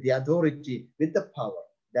with the authority, with the power,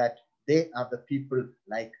 that they are the people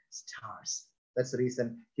like stars. That's the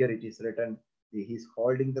reason here it is written, he's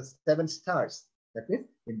holding the 7 stars. That means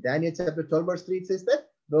in Daniel chapter 12, verse 3, it says that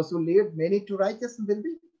those who lead many to righteousness will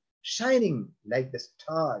be shining like the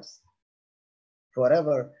stars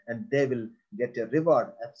forever, and they will get a reward,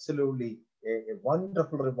 absolutely a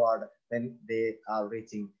wonderful reward, when they are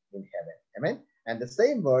reaching in heaven. Amen. And the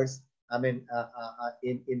same verse, in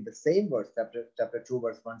the same verse, chapter 2,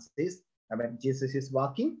 verse 1 says, Jesus is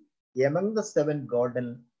walking among the 7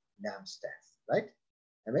 golden lampstands, right?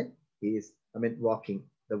 He is, walking.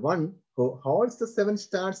 The one who holds the 7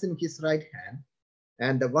 stars in his right hand,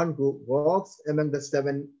 and the one who walks among the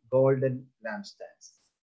 7 golden lampstands.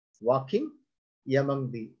 walking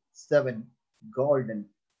among the 7 golden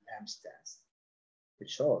lampstands. It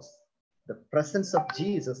shows the presence of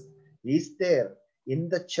Jesus is there in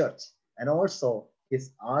the church, and also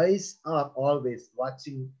his eyes are always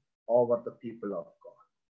watching over the people of God.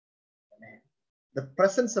 Amen. The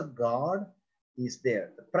presence of God is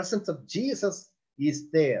there. The presence of Jesus is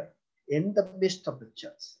there in the midst of the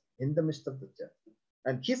church, in the midst of the church.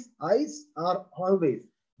 And his eyes are always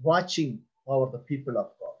watching over the people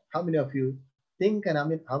of God. How many of you think, and how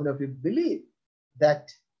many of you believe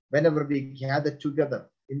that whenever we gather together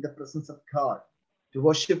in the presence of God to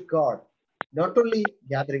worship God, not only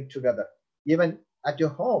gathering together, even at your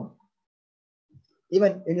home,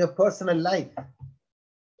 even in your personal life,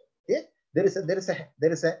 okay? There is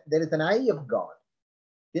an eye of God.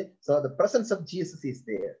 Okay? So the presence of Jesus is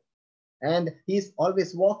there, and he's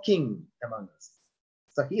always walking among us.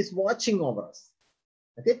 So he's watching over us.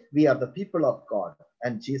 Okay, we are the people of God,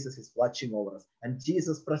 and Jesus is watching over us, and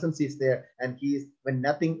Jesus' presence is there, and he is, when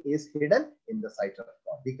nothing is hidden in the sight of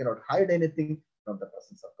God. We cannot hide anything from the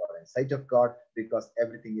presence of God and sight of God, because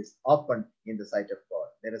everything is open in the sight of God.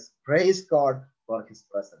 Let us praise God for his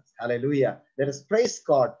presence. Hallelujah. Let us praise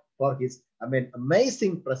God for his,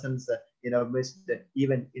 amazing presence in our midst,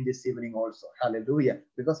 even in this evening also. Hallelujah.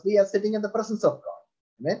 Because we are sitting in the presence of God.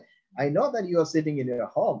 Amen. I know that you are sitting in your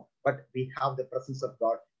home, but we have the presence of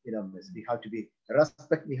God in our midst. We have to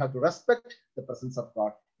respect the presence of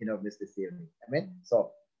God in our midst this evening. Amen.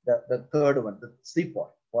 So the third one, the C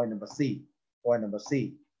point, point number C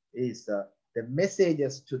is the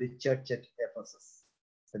messages to the church at Ephesus.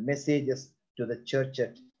 The messages to the church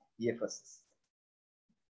at Ephesus.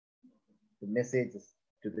 The messages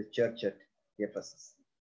to the church at Ephesus.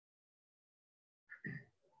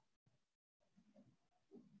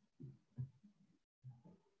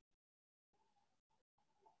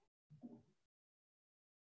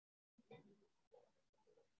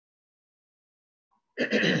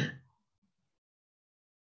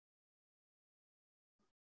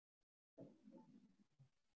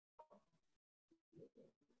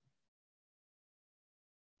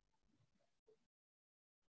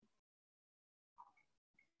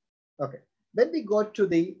 Okay, when we go to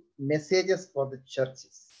the messages for the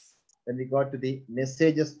churches,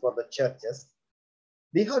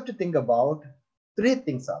 we have to think about 3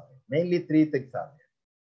 things are there. Mainly 3 things are there.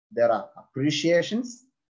 There are appreciations,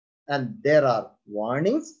 and there are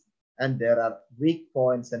warnings, and there are weak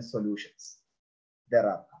points and solutions. There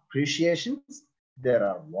are appreciations, there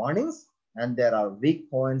are warnings, and there are weak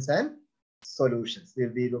points and solutions. We'll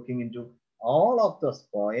be looking into all of those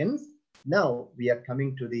points. Now we are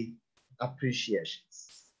coming to the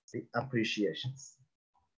appreciations. The appreciations.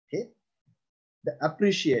 Okay. The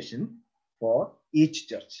appreciation for each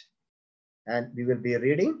church. And we will be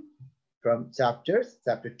reading from chapter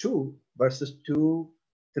 2, verses 2,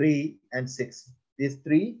 3, and 6. These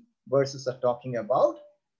 3 verses are talking about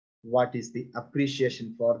what is the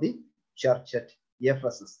appreciation for the church at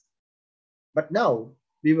Ephesus. But now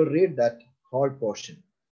we will read that whole portion,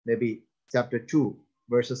 maybe chapter 2,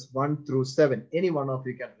 verses 1 through 7. Any one of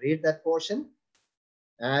you can read that portion,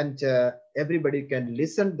 and everybody can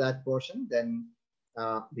listen that portion. Then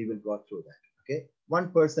we will go through that. Okay,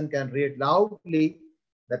 one person can read loudly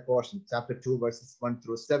that portion, chapter 2, verses 1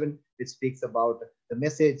 through 7, which speaks about the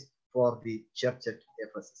message for the church at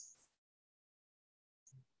Ephesus.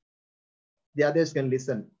 The others can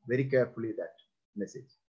listen very carefully that message.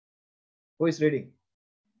 Who is reading?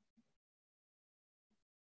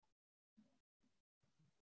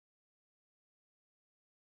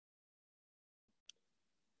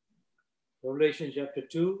 Revelation chapter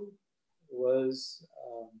 2 was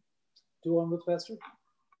 2 onwards, Pastor?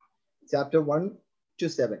 Chapter 1 to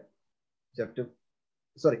 7. Chapter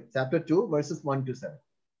 2, verses 1 to 7.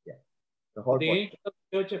 Yeah. The whole the point. angel of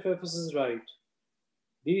the church of Ephesus write,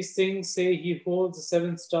 these things say he holds the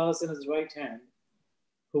 7 stars in his right hand,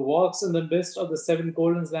 who walks in the midst of the 7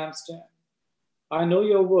 golden lampstands. I know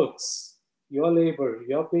your works, your labor,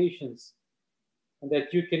 your patience, and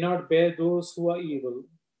that you cannot bear those who are evil,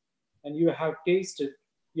 and you have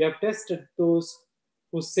tested those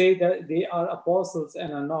who say that they are apostles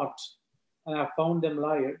and are not, and have found them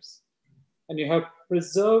liars. And you have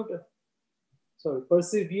persevered,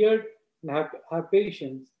 and have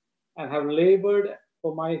patience, and have labored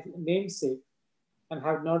for my name's sake, and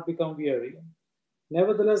have not become weary.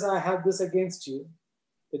 Nevertheless, I have this against you,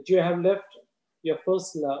 that you have left your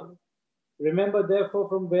first love. Remember, therefore,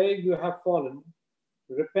 from where you have fallen,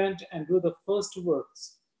 repent and do the first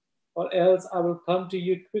works, or else I will come to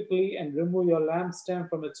you quickly and remove your lampstand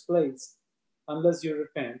from its place, unless you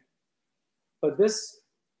repent. For this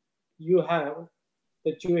you have,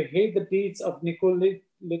 that you hate the deeds of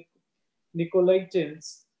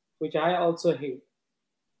Nicolaitans, which I also hate.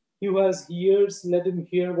 He who has ears, let him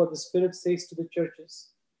hear what the Spirit says to the churches.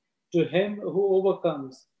 To him who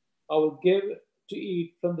overcomes, I will give to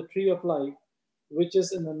eat from the tree of life, which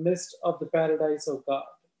is in the midst of the paradise of God.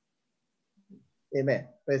 Amen.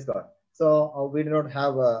 Praise God. So we do not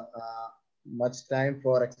have much time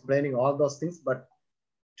for explaining all those things, but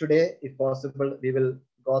today, if possible, we will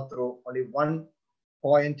go through only one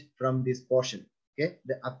point from this portion. Okay,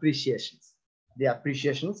 the appreciations. The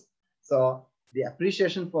appreciations. So the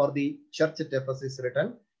appreciation for the church at Ephesus is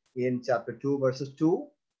written in chapter 2, verses 2,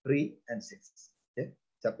 3, and 6. Okay,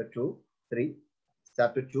 chapter 2,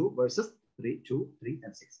 verses 3, 2, 3,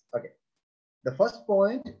 and 6. Okay. The first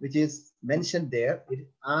point which is mentioned there is,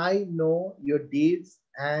 I know your deeds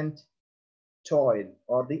and toil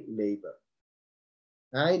or the labor.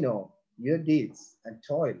 I know your deeds and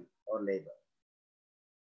toil or labor.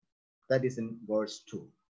 That is in verse 2.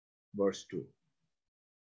 Verse 2.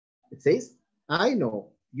 It says, I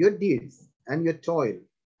know your deeds and your toil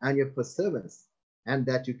and your perseverance, and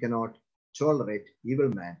that you cannot tolerate evil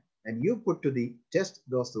men. And you put to the test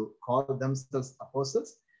those who call themselves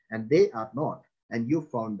apostles, and they are not, and you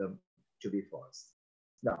found them to be false.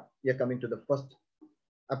 Now, we are coming to the first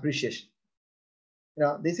appreciation.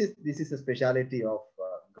 Now, this is a speciality of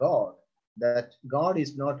God, that God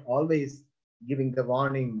is not always giving the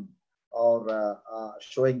warning or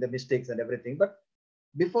showing the mistakes and everything. But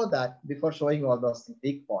before that, before showing all those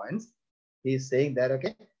big points, he is saying that,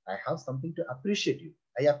 okay, I have something to appreciate you.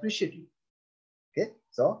 I appreciate you. Okay,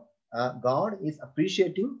 so God is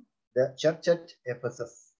appreciating the church at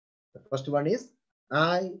Ephesus. The first one is,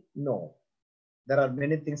 I know. There are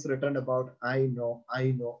many things written about I know,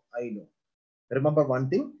 I know, I know. Remember one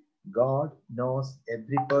thing, God knows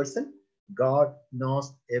every person, God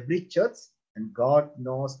knows every church, and God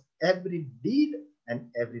knows every deed and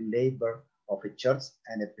every labor of a church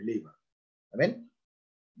and a believer. I mean,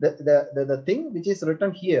 the thing which is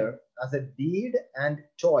written here as a deed and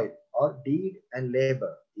toil or deed and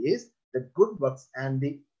labor is the good works and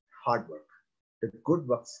the hard work. The good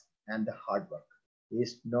works and the hard work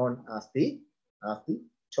is known as the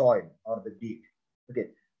toil or the deed. Okay,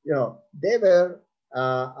 you know, they were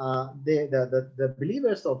the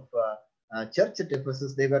believers of church at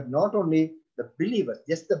Ephesus. They were not only the believers,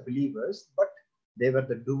 just the believers, but they were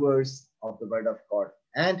the doers of the word of God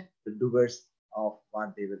and the doers of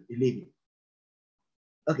what they were believing.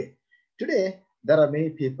 Okay, today there are many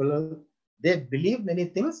people, they believe many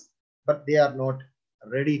things, but they are not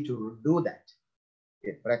ready to do that.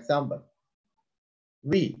 Okay, for example,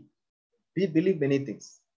 we believe many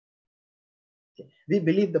things. Okay, we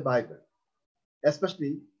believe the Bible,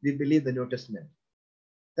 especially we believe the New Testament.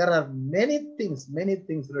 There are many things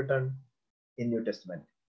written in New Testament,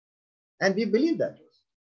 and we believe that.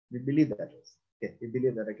 We believe that. Okay, we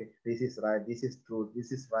believe that. Okay, this is right. This is true.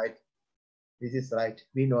 This is right. This is right.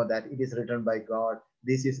 We know that it is written by God.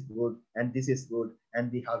 This is good, and this is good,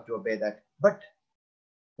 and we have to obey that. But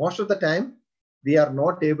most of the time, we are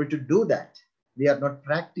not able to do that. We are not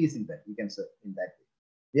practicing that. We can say in that way.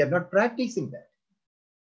 We are not practicing that.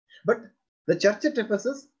 But the church at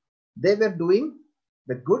Ephesus, they were doing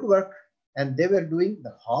the good work and they were doing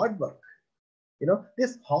the hard work. You know,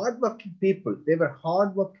 these hardworking people, they were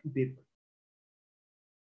hardworking people.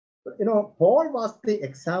 But, you know, Paul was the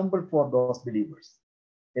example for those believers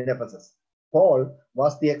in Ephesus. Paul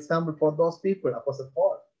was the example for those people, Apostle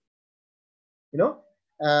Paul. You know,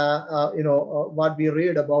 what we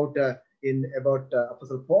read about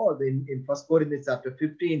Apostle Paul in 1 Corinthians chapter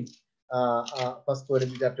 15, 1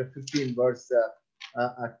 Corinthians chapter 15, verse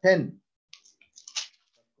 10.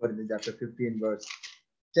 Corinthians chapter 15, verse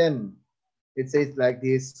 10. It says like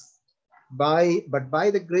this, but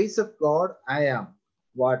by the grace of God, I am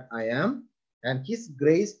what I am, and his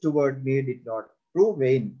grace toward me did not prove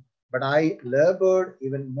vain, but I labored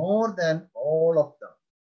even more than all of them.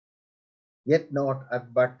 Yet not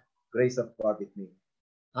but grace of God with me.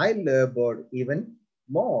 I labored even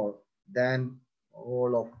more than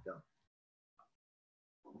all of them.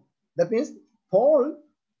 That means Paul,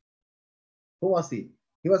 who was he?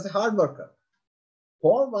 He was a hard worker.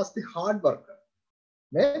 Paul was the hard worker.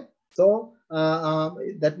 Okay? So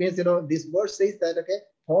that means, you know, this verse says that, okay,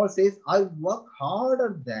 Paul says, I work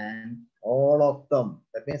harder than all of them.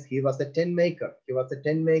 That means he was a tent maker. He was a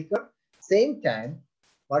tent maker. Same time,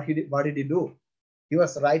 what did he do? He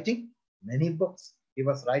was writing many books. He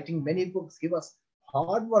was writing many books. He was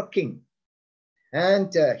hardworking.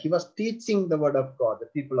 And he was teaching the word of God, the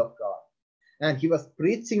people of God. And he was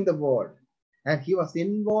preaching the word. And he was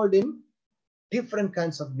involved in different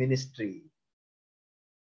kinds of ministry.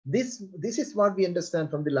 This is what we understand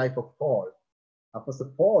from the life of Paul.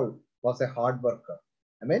 Apostle Paul was a hard worker.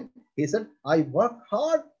 Amen. He said, I work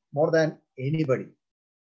hard more than anybody.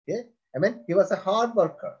 Okay. Amen. He was a hard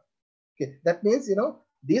worker. Okay. That means,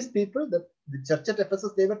 these people, the church at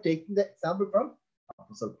Ephesus, they were taking the example from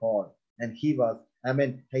Apostle Paul. And he was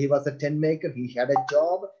a tent maker. He had a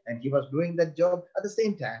job and he was doing that job. At the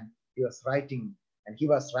same time, he was writing, and he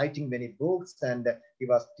was writing many books, and he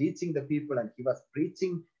was teaching the people, and he was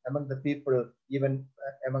preaching among the people, even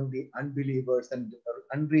among the unbelievers and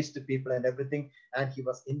unreached people and everything. And he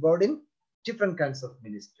was involved in different kinds of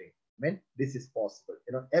ministry. This is possible.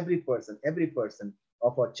 Every person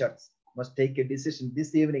of our church must take a decision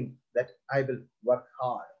this evening that I will work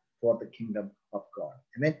hard for the kingdom of God.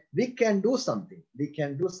 We can do something. We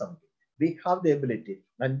can do something. We have the ability,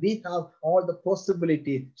 and we have all the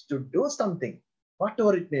possibilities to do something,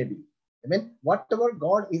 whatever it may be. Whatever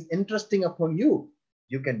God is entrusting upon you,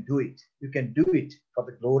 you can do it. You can do it for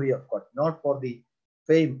the glory of God, not for the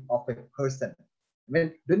fame of a person.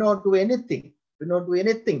 Do not do anything. Do not do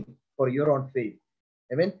anything for your own fame.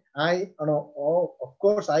 Of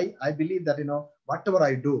course, I believe that, whatever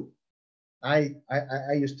I do, I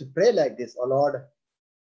used to pray like this: oh Lord,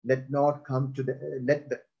 let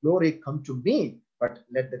the glory come to me, but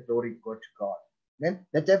let the glory go to God.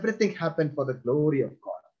 Let everything happen for the glory of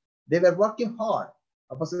God. They were working hard.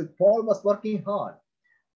 Apostle Paul was working hard.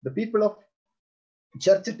 The people of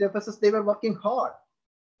church at Ephesus, they were working hard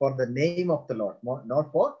for the name of the Lord,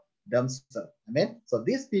 not for themselves. So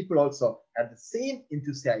these people also had the same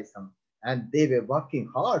enthusiasm, and they were working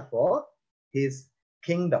hard for his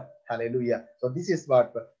kingdom. Hallelujah. So this is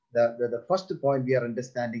what the first point we are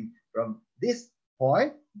understanding from this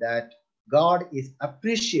point, that God is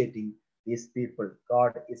appreciating these people.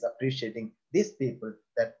 God is appreciating these people,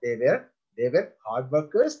 that they were hard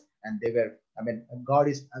workers, and they were,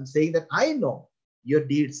 I'm saying that I know your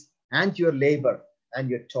deeds and your labor and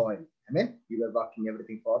your toil. You were working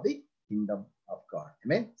everything for the kingdom of God.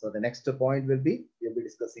 So the next point we'll be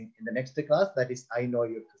discussing in the next class, that is, I know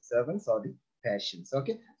your servants, or the passions.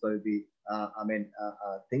 Okay. So we'll be,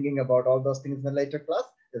 thinking about all those things in the later class,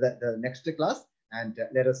 the next class, and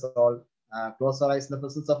let us all close our eyes in the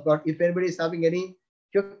presence of God. If anybody is having any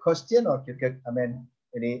quick question or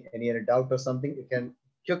any doubt or something, you can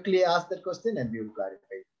quickly ask that question and we will clarify.